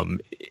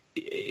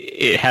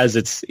 it has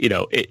its, you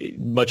know,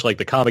 much like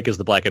the comic is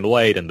the black and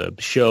white, and the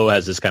show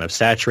has this kind of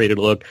saturated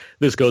look.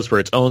 This goes for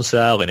its own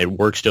style, and it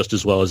works just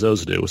as well as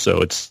those do.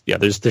 So it's, yeah,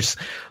 there's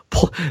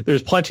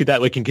plenty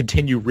that we can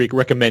continue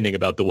recommending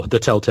about the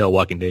Telltale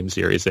Walking Dead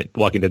series, and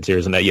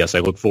that, yes, I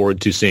look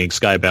forward to seeing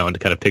Skybound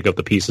kind of pick up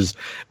the pieces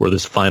where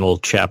this final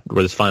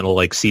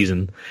like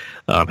season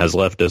has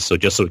left us. So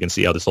just so we can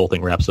see how this whole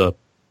thing wraps up.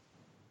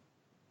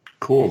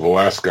 Cool. The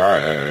Last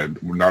Guy. I'm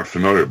not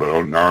familiar,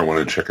 but now I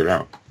want to check it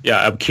out. Yeah,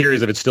 I'm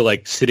curious if it's still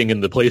like sitting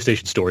in the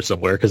PlayStation Store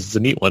somewhere, because it's a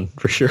neat one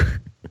for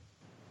sure.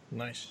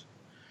 Nice.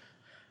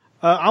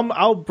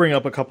 I'll bring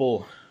up a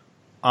couple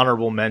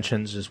honorable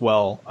mentions as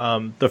well.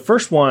 The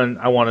first one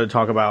I wanted to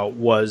talk about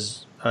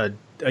was a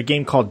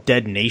game called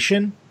Dead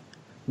Nation,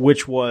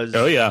 which was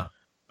a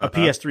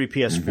PS3,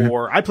 PS4.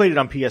 Mm-hmm. I played it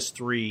on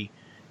PS3.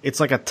 It's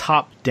like a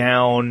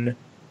top-down,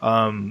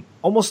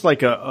 almost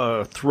like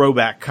a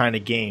throwback kind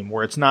of game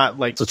where it's not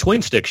like... It's a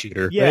twin stick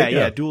shooter. Yeah, right?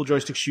 yeah, dual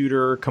joystick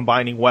shooter,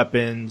 combining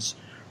weapons,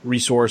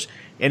 resource,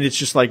 and it's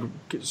just like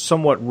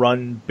somewhat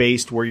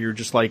run-based where you're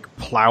just like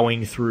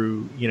plowing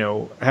through, you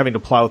know, having to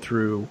plow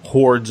through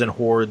hordes and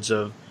hordes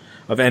of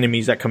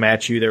enemies that come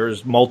at you.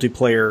 There's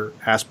multiplayer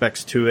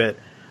aspects to it.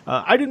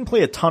 I didn't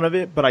play a ton of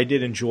it, but I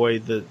did enjoy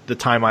the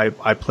time I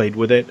played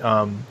with it,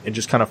 and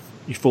just kind of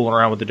fooling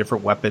around with the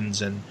different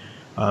weapons and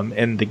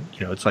the,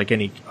 you know, it's like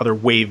any other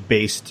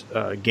wave-based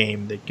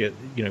game that get,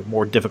 you know,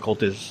 more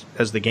difficult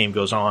as the game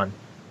goes on.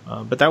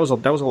 But that was a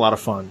lot of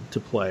fun to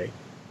play.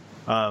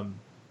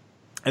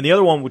 And the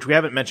other one, which we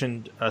haven't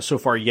mentioned so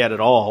far yet at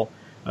all,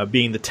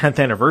 being the 10th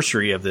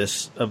anniversary of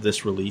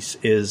this release,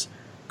 is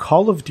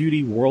Call of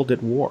Duty World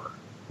at War,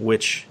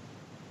 which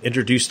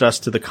introduced us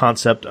to the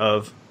concept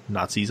of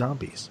Nazi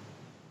zombies,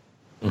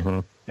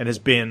 and has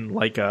been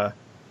like a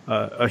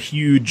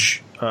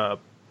huge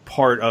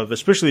part of,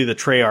 especially the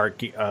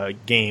Treyarch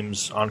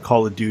games on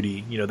Call of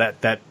Duty. You know,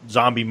 that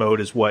zombie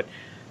mode is what,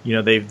 you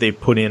know, they've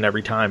put in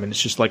every time, and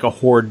it's just like a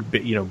horde,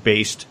 you know,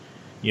 based,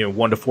 you know,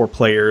 1 to 4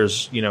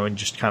 players, you know, and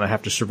just kind of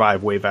have to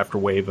survive wave after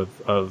wave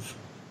of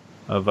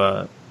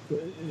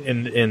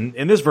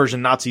in this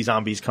version, Nazi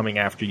zombies coming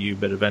after you,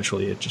 but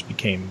eventually it just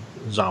became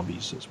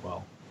zombies as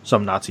well.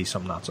 Some Nazis,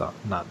 some not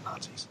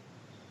Nazis.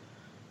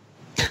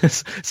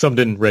 Some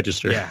didn't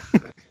register. Yeah.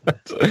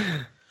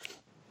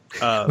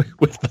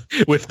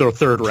 With their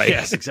Third Reich.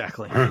 Yes,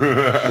 exactly.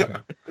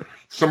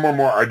 Some are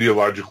more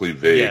ideologically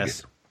vague.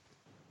 Yes.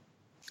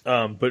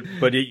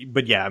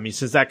 But yeah, I mean,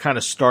 since that kind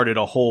of started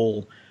a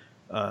whole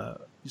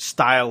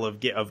style of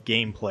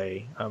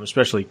gameplay,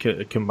 especially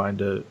combined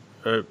to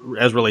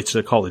as relates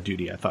to Call of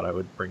Duty, I thought I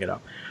would bring it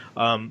up.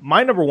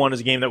 My number one is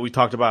a game that we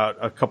talked about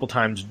a couple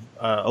times,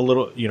 a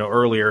little, you know,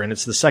 earlier, and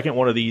it's the second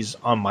one of these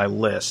on my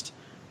list.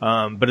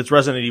 But it's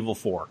Resident Evil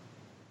 4.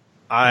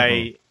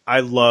 I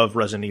love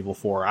Resident Evil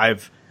 4.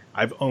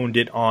 I've owned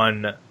it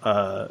on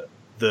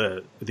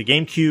the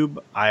GameCube.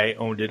 I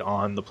owned it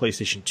on the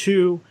PlayStation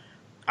 2.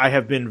 I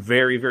have been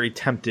very, very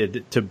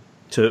tempted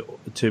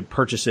to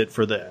purchase it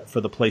for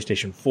the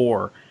PlayStation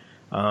 4.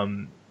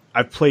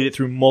 I've played it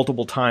through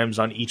multiple times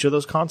on each of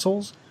those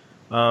consoles.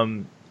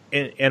 And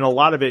a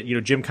lot of it, you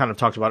know, Jim kind of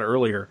talked about it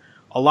earlier.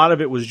 A lot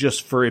of it was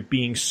just for it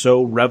being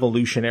so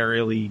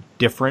revolutionarily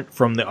different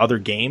from the other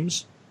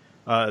games.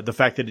 The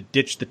fact that it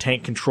ditched the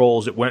tank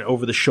controls, it went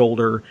over the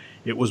shoulder.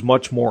 It was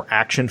much more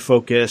action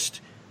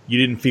focused. You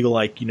didn't feel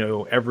like,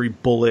 every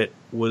bullet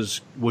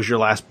was your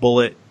last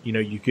bullet.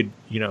 You could,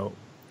 you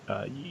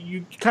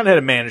kind of had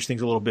to manage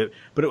things a little bit,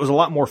 but it was a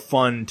lot more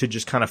fun to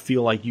just kind of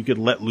feel like you could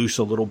let loose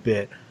a little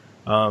bit,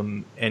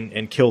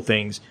 and kill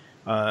things.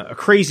 A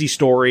crazy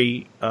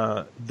story.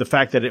 The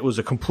fact that it was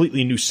a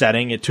completely new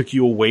setting, it took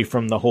you away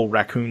from the whole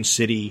Raccoon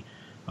City,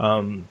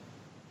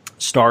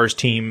 Stars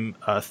team,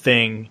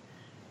 thing,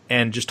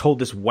 and just told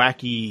this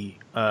wacky,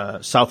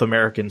 South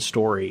American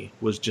story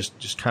was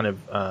just kind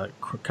of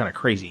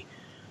crazy.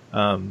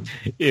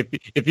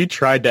 If you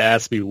tried to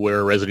ask me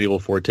where Resident Evil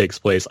 4 takes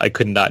place, I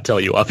could not tell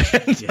you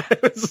offhand. Yeah.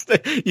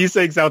 You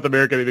saying South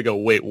America, and you go,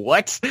 wait,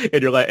 what?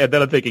 And you're like, and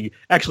then I'm thinking,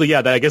 actually,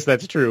 yeah, I guess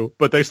that's true.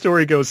 But their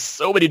story goes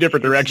so many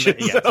different directions.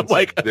 Yeah, I'm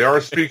like, they are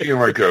speaking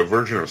like a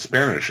version of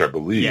Spanish, I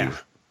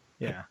believe.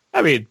 Yeah.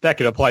 I mean, that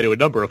could apply to a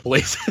number of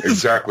places.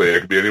 Exactly.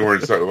 It could be anywhere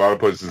in a lot of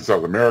places in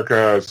South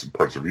America, some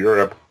parts of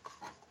Europe.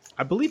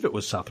 I believe it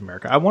was South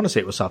America. I want to say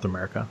it was South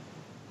America.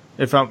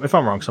 If I'm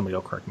wrong, somebody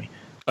will correct me.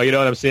 Oh, you know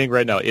what I'm seeing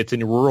right now? It's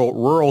in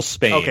rural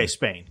Spain. Okay,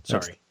 Spain.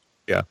 Sorry.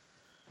 Yeah.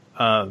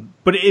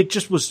 But it's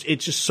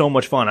just so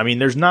much fun. I mean,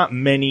 there's not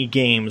many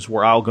games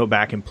where I'll go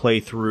back and play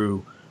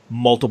through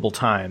multiple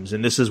times,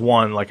 and this is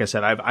one. Like I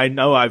said, I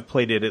know I've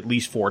played it at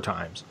least 4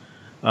 times,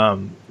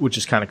 which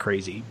is kind of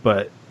crazy.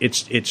 But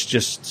it's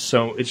just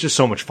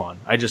so much fun.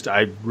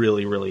 I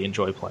really, really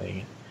enjoy playing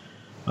it.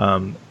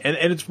 And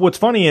it's what's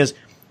funny is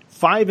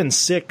 5 and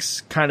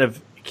 6 kind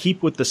of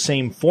keep with the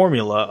same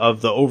formula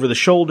of the over the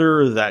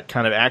shoulder, that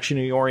kind of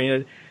action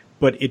oriented,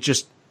 but it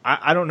just,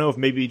 I don't know if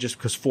maybe just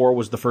because 4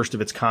 was the first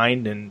of its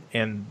kind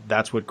and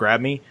that's what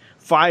grabbed me.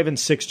 5 and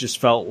 6 just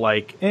felt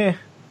like,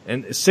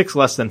 and 6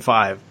 less than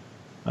 5.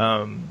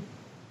 But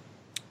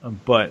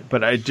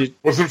I did.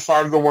 Wasn't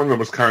 5 the one that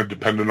was kind of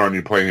dependent on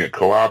you playing it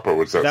co-op, or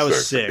was that 6? That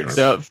was 6.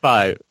 No,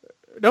 5.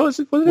 No, was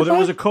it well,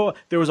 5?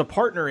 there was a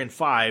partner in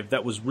 5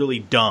 that was really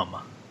dumb.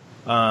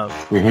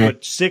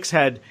 But 6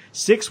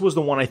 was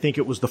the one, I think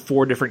it was the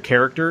 4 different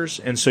characters,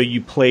 and so you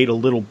played a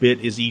little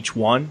bit as each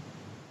one.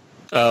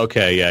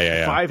 Okay,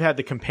 yeah. 5 had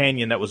the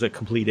companion that was a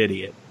complete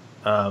idiot.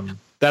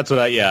 That's what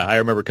I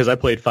remember, because I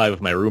played 5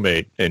 with my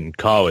roommate in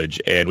college,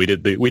 and we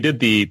did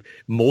the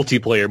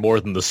multiplayer more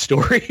than the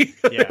story.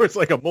 Yeah. There was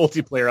like a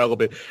multiplayer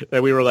element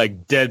that we were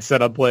like dead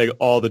set on playing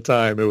all the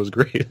time. It was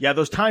great. Yeah,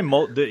 those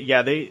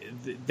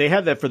they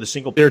had that for the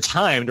single. They're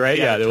timed, right?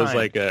 Yeah, there was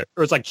like it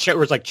was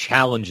like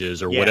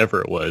challenges or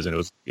whatever it was, and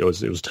it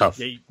was tough.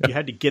 Yeah, you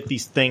had to get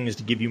these things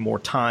to give you more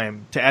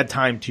time, to add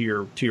time to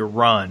your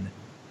run,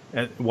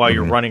 while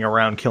you're running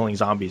around killing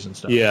zombies and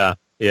stuff. Yeah.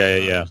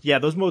 Yeah,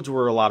 those modes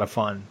were a lot of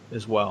fun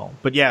as well.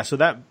 But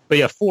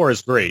 4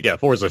 is great. Yeah,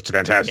 4 is a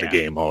fantastic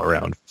game all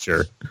around,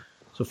 sure.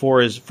 So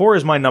 4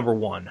 is my number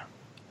 1.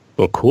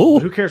 Well, cool.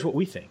 But who cares what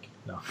we think?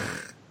 No.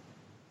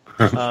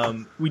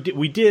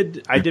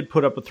 I did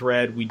put up a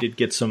thread. We did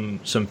get some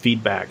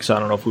feedback. So I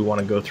don't know if we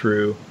want to go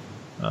through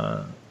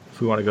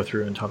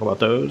and talk about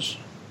those.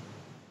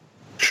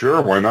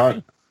 Sure, why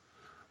not?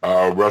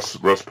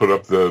 Russ put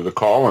up the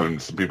call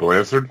and some people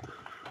answered.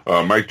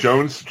 Mike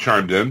Jones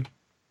chimed in.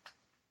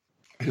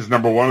 His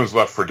number 1 is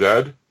Left 4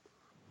 Dead.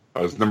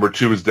 His number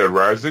 2 is Dead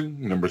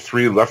Rising. Number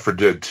 3, Left 4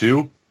 Dead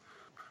 2.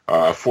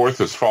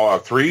 4th is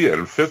Fallout 3,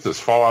 and 5th is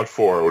Fallout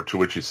 4, to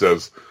which he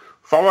says,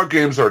 Fallout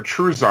games are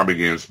true zombie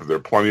games, but there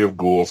are plenty of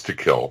ghouls to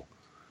kill.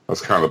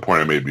 That's kind of the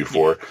point I made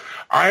before.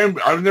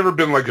 I've never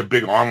been like a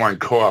big online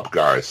co-op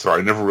guy, so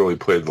I never really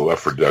played the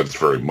Left 4 Deads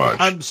very much.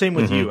 I'm same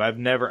with you. I've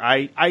never.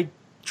 I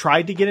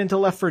tried to get into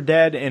Left 4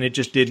 Dead, and it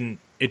just didn't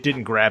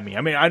grab me.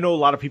 I mean, I know a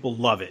lot of people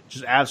love it,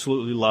 just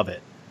absolutely love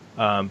it.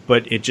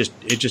 But it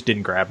just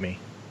didn't grab me.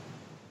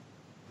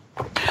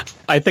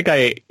 I think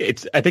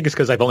it's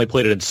because I've only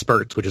played it in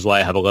spurts, which is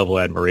why I have a level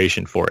of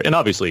admiration for it. And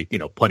obviously,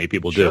 plenty of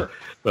people do.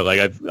 But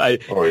like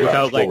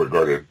without like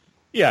regarded.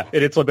 Yeah,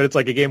 it's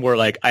like a game where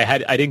like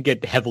I didn't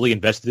get heavily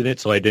invested in it,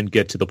 so I didn't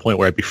get to the point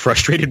where I'd be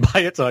frustrated by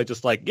it. So I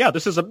just like, yeah,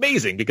 this is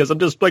amazing because I'm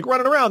just like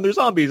running around. There's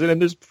zombies and then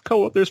there's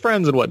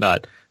friends and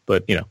whatnot.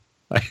 But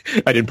I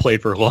didn't play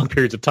for long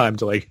periods of time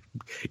to like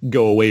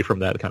go away from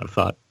that kind of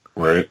thought.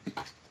 Right.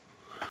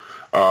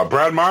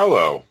 Brad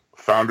Milo,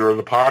 founder of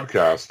the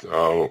podcast,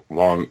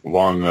 long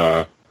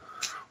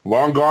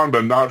gone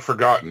but not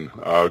forgotten,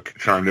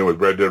 chimed in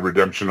with Red Dead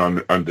Redemption on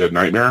Undead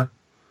Nightmare.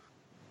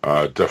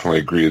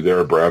 Definitely agree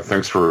there, Brad.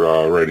 Thanks for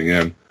writing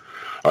in.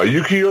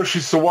 Yukiyoshi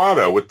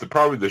Sawada with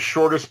probably the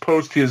shortest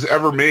post he has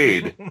ever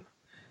made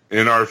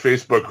in our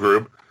Facebook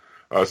group.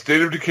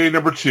 State of Decay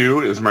number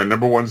 2 is my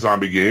number 1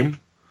 zombie game.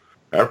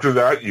 After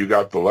that, you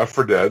got the Left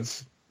 4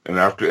 Deads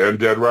and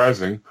Dead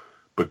Rising.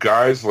 But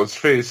guys, let's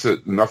face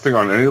it, nothing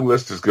on any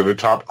list is going to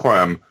top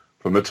Clem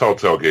from the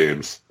Telltale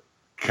games.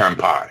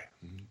 Kanpai.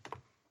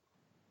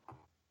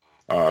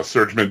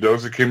 Serge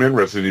Mendoza came in,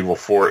 Resident Evil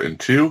 4 and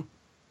 2.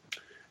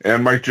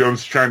 And Mike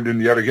Jones chimed in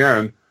yet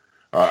again.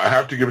 I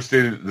have to give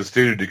the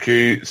State of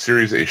Decay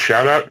series a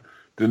shout-out.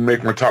 Didn't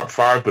make my top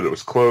 5, but it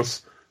was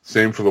close.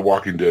 Same for the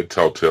Walking Dead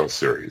Telltale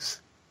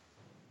series.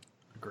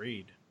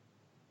 Agreed.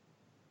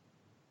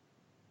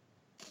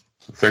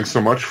 Thanks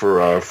so much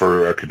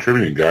for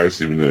contributing,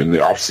 guys, even in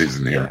the off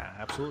season here. Yeah,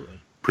 absolutely.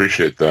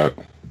 Appreciate that.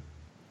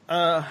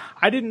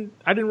 I didn't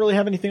really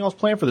have anything else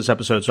planned for this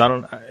episode, so I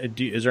don't.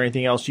 Is there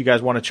anything else you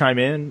guys want to chime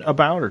in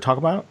about or talk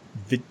about?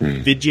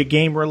 Video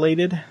game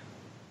related?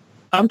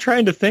 I'm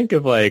trying to think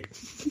of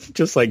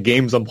just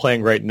games I'm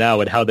playing right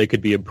now and how they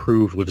could be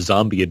improved with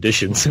zombie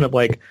additions, and I'm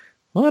like,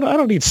 well, I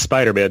don't need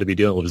Spider-Man to be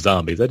dealing with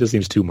zombies. That just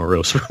seems too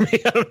morose for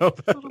me. I don't know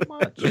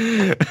about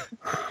it.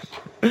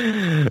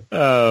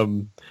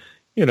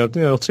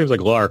 It seems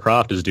like Lara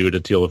Croft is due to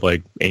deal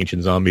with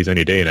ancient zombies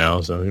any day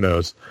now, so who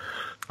knows?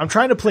 I'm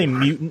trying to play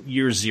Mutant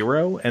Year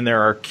Zero, and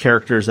there are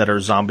characters that are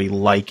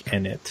zombie-like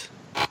in it.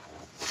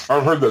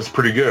 I've heard that's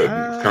pretty good.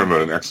 It's kind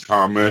of an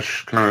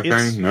XCOM-ish kind of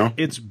thing, no?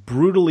 It's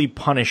brutally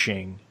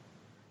punishing,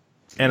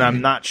 and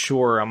I'm not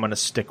sure I'm going to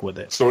stick with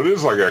it. So it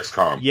is like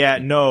XCOM. Yeah,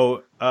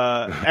 no.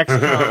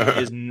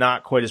 XCOM is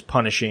not quite as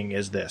punishing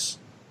as this.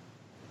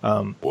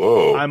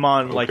 Whoa. I'm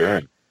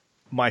on,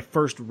 my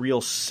first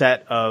real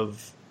set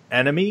of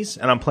enemies,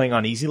 and I'm playing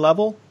on easy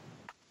level,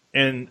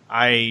 and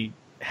I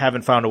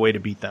haven't found a way to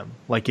beat them.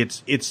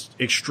 It's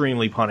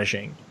extremely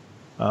punishing.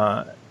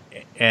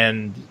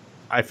 And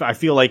I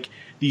feel like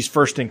these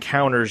first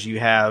encounters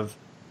even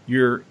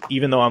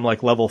though I'm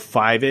level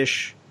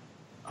 5-ish,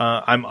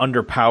 I'm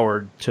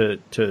underpowered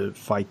to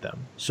fight them.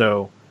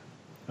 So,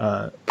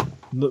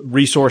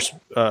 resource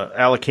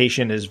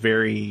allocation is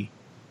very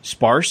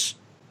sparse.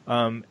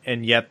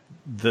 And yet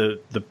the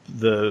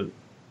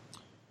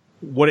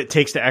what it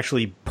takes to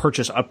actually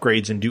purchase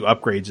upgrades and do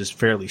upgrades is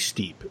fairly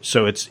steep.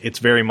 So it's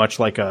very much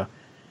like you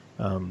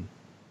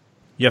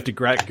have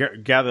to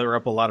gather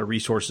up a lot of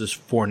resources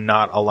for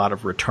not a lot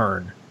of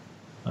return.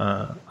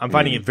 I'm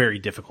finding it very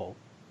difficult.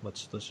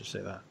 Let's just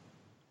say that.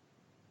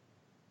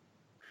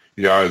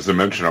 Yeah, as I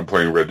mentioned, I'm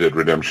playing Red Dead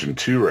Redemption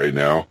 2 right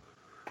now.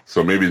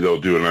 So maybe they'll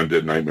do an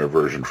Undead Nightmare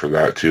version for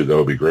that too.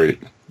 That'll be great.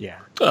 Yeah.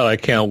 Oh, I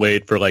can't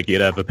wait for you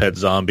to have a pet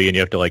zombie and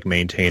you have to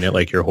maintain it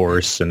like your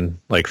horse and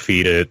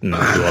feed it and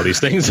do all these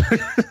things.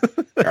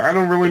 I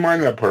don't really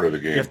mind that part of the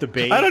game. You have to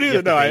bathe. I don't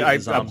either. No,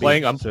 I'm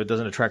playing. So it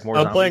doesn't attract more.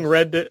 I'm playing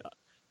Red Dead.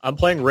 I'm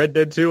playing Red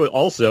Dead 2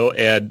 also,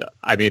 and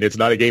I mean it's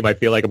not a game I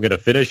feel like I'm going to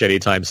finish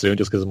anytime soon,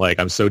 just because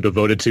I'm so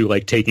devoted to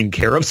taking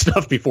care of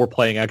stuff before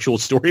playing actual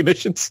story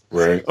missions.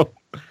 Right. So,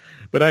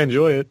 but I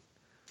enjoy it.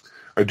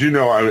 I do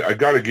know I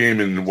got a game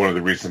in one of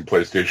the recent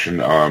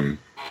PlayStation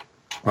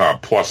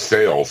Plus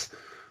sales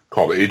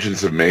called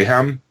Agents of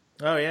Mayhem.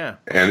 Oh, yeah.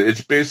 And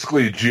it's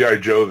basically G.I.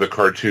 Joe, the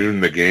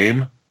cartoon, the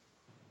game.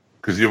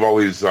 Because you have all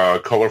these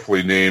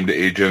colorfully named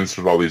agents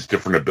with all these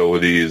different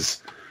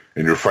abilities,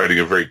 and you're fighting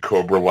a very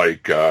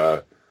Cobra-like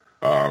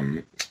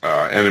enemy,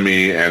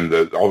 and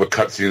all the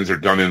cutscenes are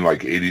done in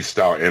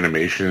 80s-style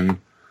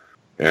animation.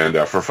 And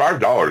for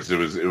 $5,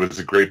 it was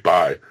a great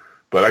buy.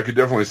 But I could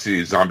definitely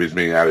see zombies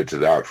being added to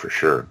that for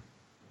sure.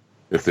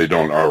 If they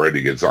don't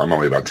already get zombies. I'm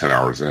only about 10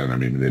 hours in. I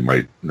mean,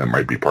 that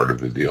might be part of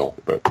the deal.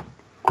 But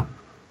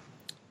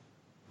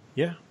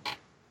yeah.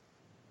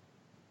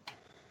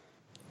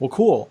 Well,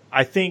 cool.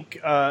 I think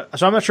so.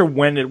 I'm not sure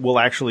when it will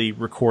actually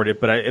record it,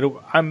 but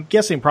I'm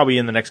guessing probably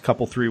in the next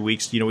 3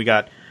 weeks. We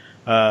got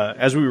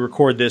as we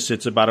record this,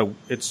 it's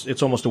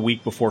it's almost a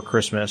week before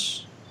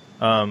Christmas.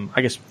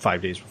 I guess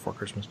 5 days before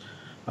Christmas.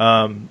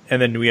 And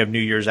then we have New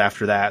Year's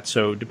after that.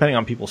 So depending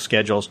on people's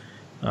schedules,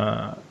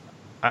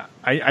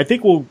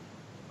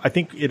 I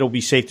think it'll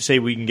be safe to say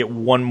we can get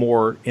one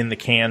more in the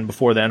can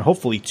before then,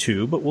 hopefully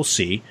 2, but we'll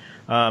see.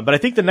 But I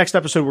think the next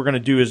episode we're going to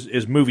do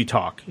is movie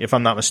talk, if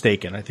I'm not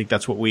mistaken. I think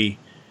that's what we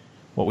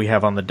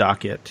have on the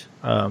docket.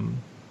 Well,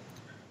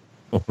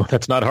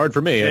 that's not hard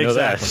for me. I know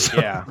that. So.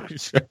 Yeah.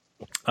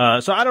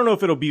 So I don't know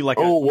if it'll be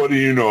what do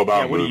you know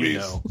about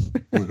movies?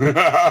 What do you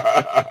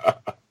know?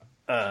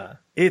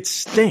 It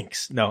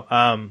stinks. No.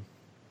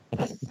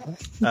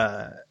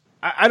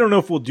 I don't know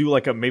if we'll do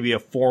maybe a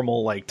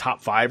formal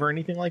top 5 or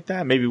anything like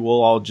that. Maybe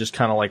we'll all just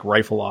kind of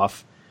rifle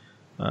off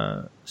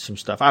some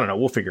stuff. I don't know.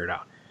 We'll figure it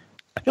out.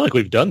 I feel like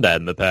we've done that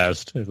in the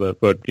past,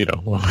 but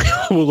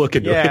we'll look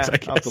into it. I guess.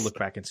 I'll have to look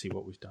back and see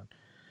what we've done.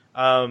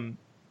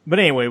 But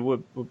anyway,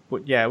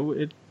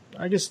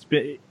 I guess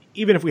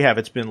even if we have,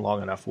 it's been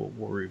long enough.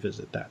 We'll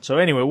revisit that. So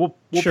anyway, we'll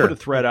sure. Put a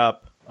thread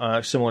up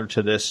similar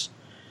to this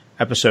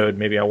episode.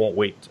 Maybe I won't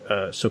wait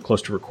so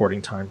close to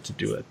recording time to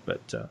do it,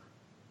 but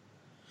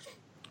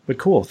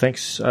cool.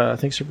 Thanks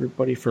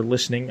everybody for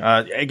listening.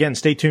 Again,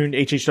 stay tuned,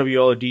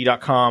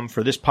 hhwlod.com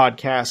for this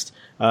podcast.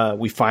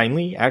 We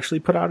finally actually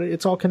put out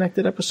It's All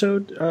Connected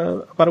episode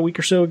about a week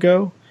or so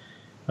ago.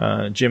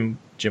 Jim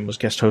was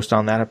guest host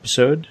on that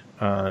episode.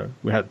 There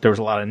was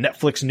a lot of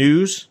Netflix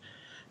news,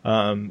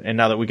 and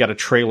now that we got a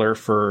trailer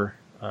for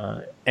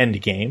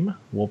Endgame,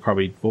 we'll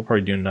probably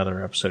do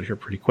another episode here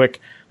pretty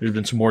quick. There's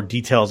been some more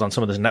details on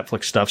some of this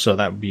Netflix stuff, so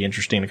that would be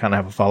interesting to kind of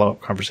have a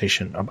follow-up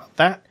conversation about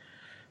that.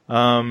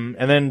 And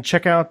then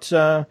check out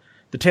the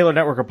Taylor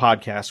Network of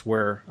podcasts,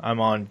 where I'm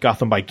on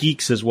Gotham by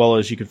Geeks, as well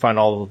as you can find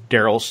all of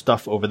Daryl's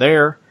stuff over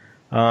there.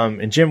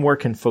 And Jim, where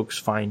can folks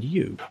find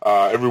you?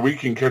 Every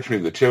week you can catch me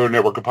at the Taylor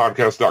Network of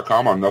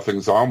Podcast.com on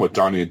Nothing's On with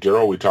Donnie and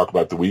Daryl. We talk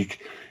about the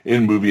week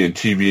in movie and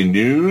TV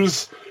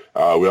news.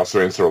 We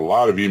also answer a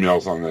lot of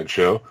emails on that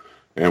show.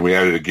 And we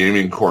added a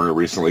gaming corner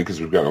recently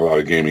because we've gotten a lot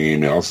of gaming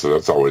emails, so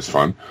that's always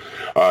fun.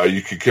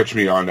 You can catch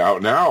me on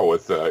Out Now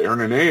with Aaron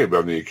and Abe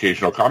on the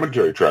occasional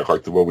commentary track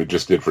like the one we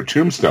just did for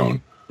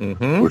Tombstone,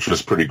 which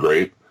was pretty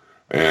great.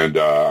 And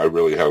I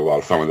really had a lot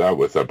of fun with that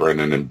with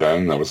Brendan and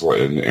Ben.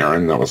 And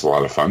Aaron. That was a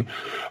lot of fun.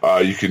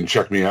 You can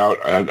check me out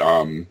at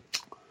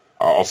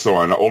also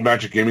on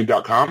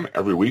oldmagicgaming.com.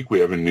 Every week we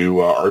have a new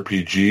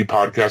RPG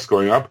podcast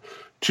going up.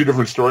 2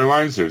 different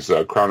storylines. There's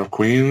Crown of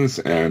Queens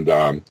and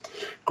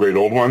Great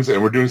Old Ones.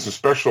 And we're doing some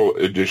special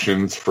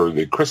editions for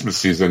the Christmas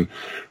season.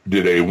 We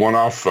did a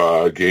one-off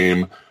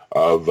game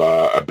of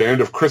a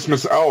band of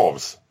Christmas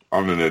elves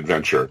on an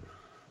adventure.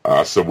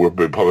 So we'll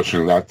be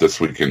publishing that this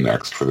week and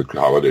next for the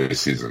holiday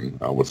season.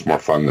 What's more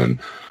fun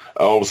than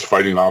elves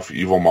fighting off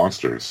evil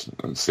monsters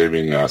and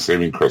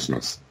saving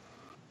Christmas?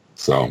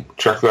 So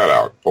check that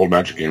out,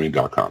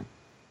 oldmagicgaming.com.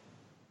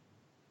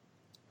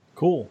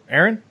 Cool.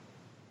 Aaron?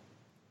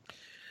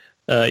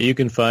 You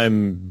can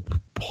find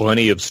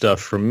plenty of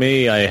stuff from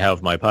me. I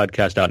have my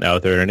podcast out now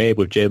with Aaron and Abe,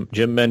 which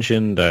Jim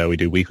mentioned. We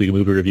do weekly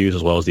movie reviews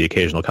as well as the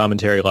occasional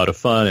commentary. A lot of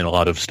fun and a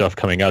lot of stuff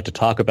coming out to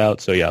talk about.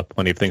 So, yeah,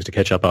 plenty of things to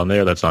catch up on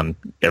there. That's on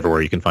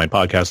everywhere you can find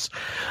podcasts.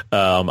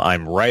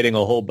 I'm writing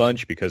a whole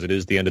bunch because it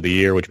is the end of the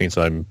year, which means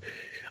I'm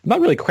not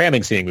really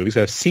cramming seeing movies.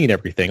 I've seen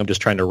everything. I'm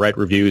just trying to write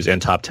reviews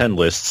and top 10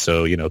 lists.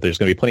 So, there's going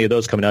to be plenty of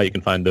those coming out. You can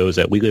find those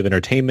at We Live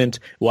Entertainment,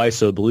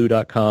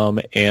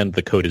 whysoblue.com, and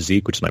The Code of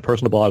Zeke, which is my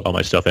personal blog. All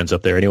my stuff ends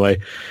up there anyway.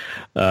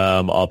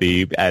 I'll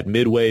be at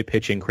Midway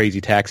pitching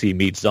Crazy Taxi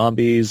meets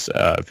Zombies.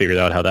 Figured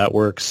out how that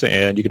works.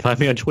 And you can find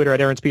me on Twitter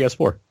at Aaron's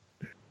PS4.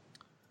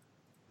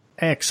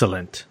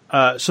 Excellent.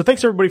 So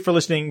thanks, everybody, for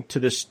listening to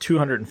this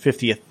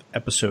 250th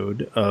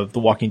episode of the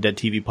Walking Dead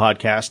TV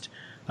podcast.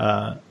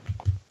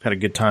 Had a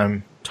good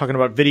time talking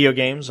about video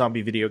games,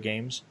 zombie video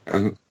games.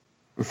 And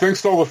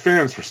thanks to all the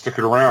fans for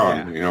sticking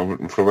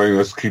around, for letting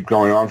us keep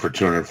going on for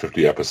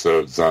 250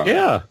 episodes.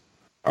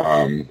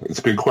 It's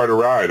been quite a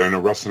ride. I know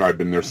Russ and I have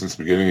been there since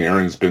the beginning.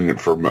 Aaron's been there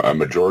for a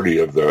majority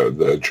of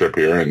the trip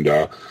here,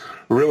 and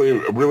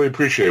really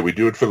appreciate it. We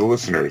do it for the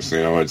listeners.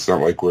 It's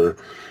not like we're,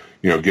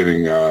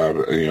 getting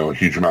a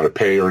huge amount of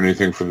pay or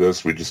anything for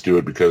this. We just do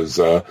it because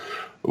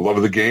love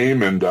of the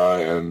game and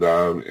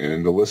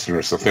the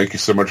listeners. So thank you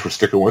so much for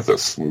sticking with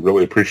us. We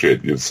really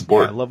appreciate your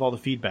support. I love all the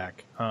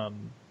feedback. If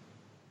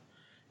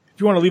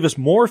you want to leave us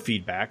more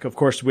feedback, of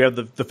course, we have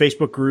the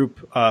Facebook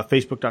group,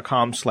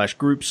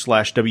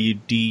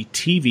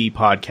 facebook.com/group/WDTV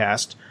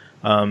podcast.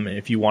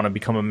 If you want to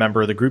become a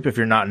member of the group, if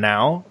you're not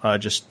now,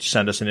 just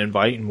send us an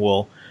invite and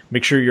we'll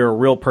make sure you're a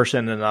real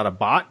person and not a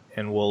bot,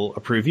 and we'll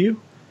approve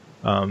you.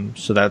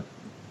 So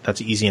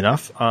that's easy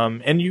enough.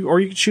 And you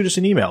can shoot us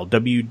an email,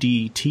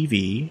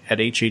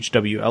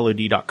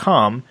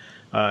 wdtv@hhwlod.com,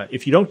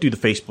 if you don't do the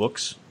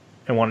Facebooks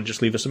and want to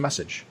just leave us a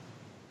message.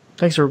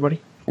 Thanks, everybody.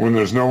 When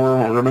there's no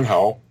more room in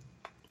hell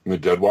and the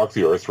dead walk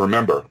the earth,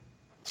 remember,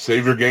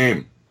 save your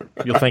game.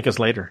 You'll thank us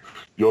later.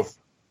 You'll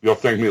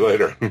thank me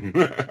later.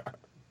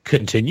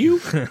 Continue?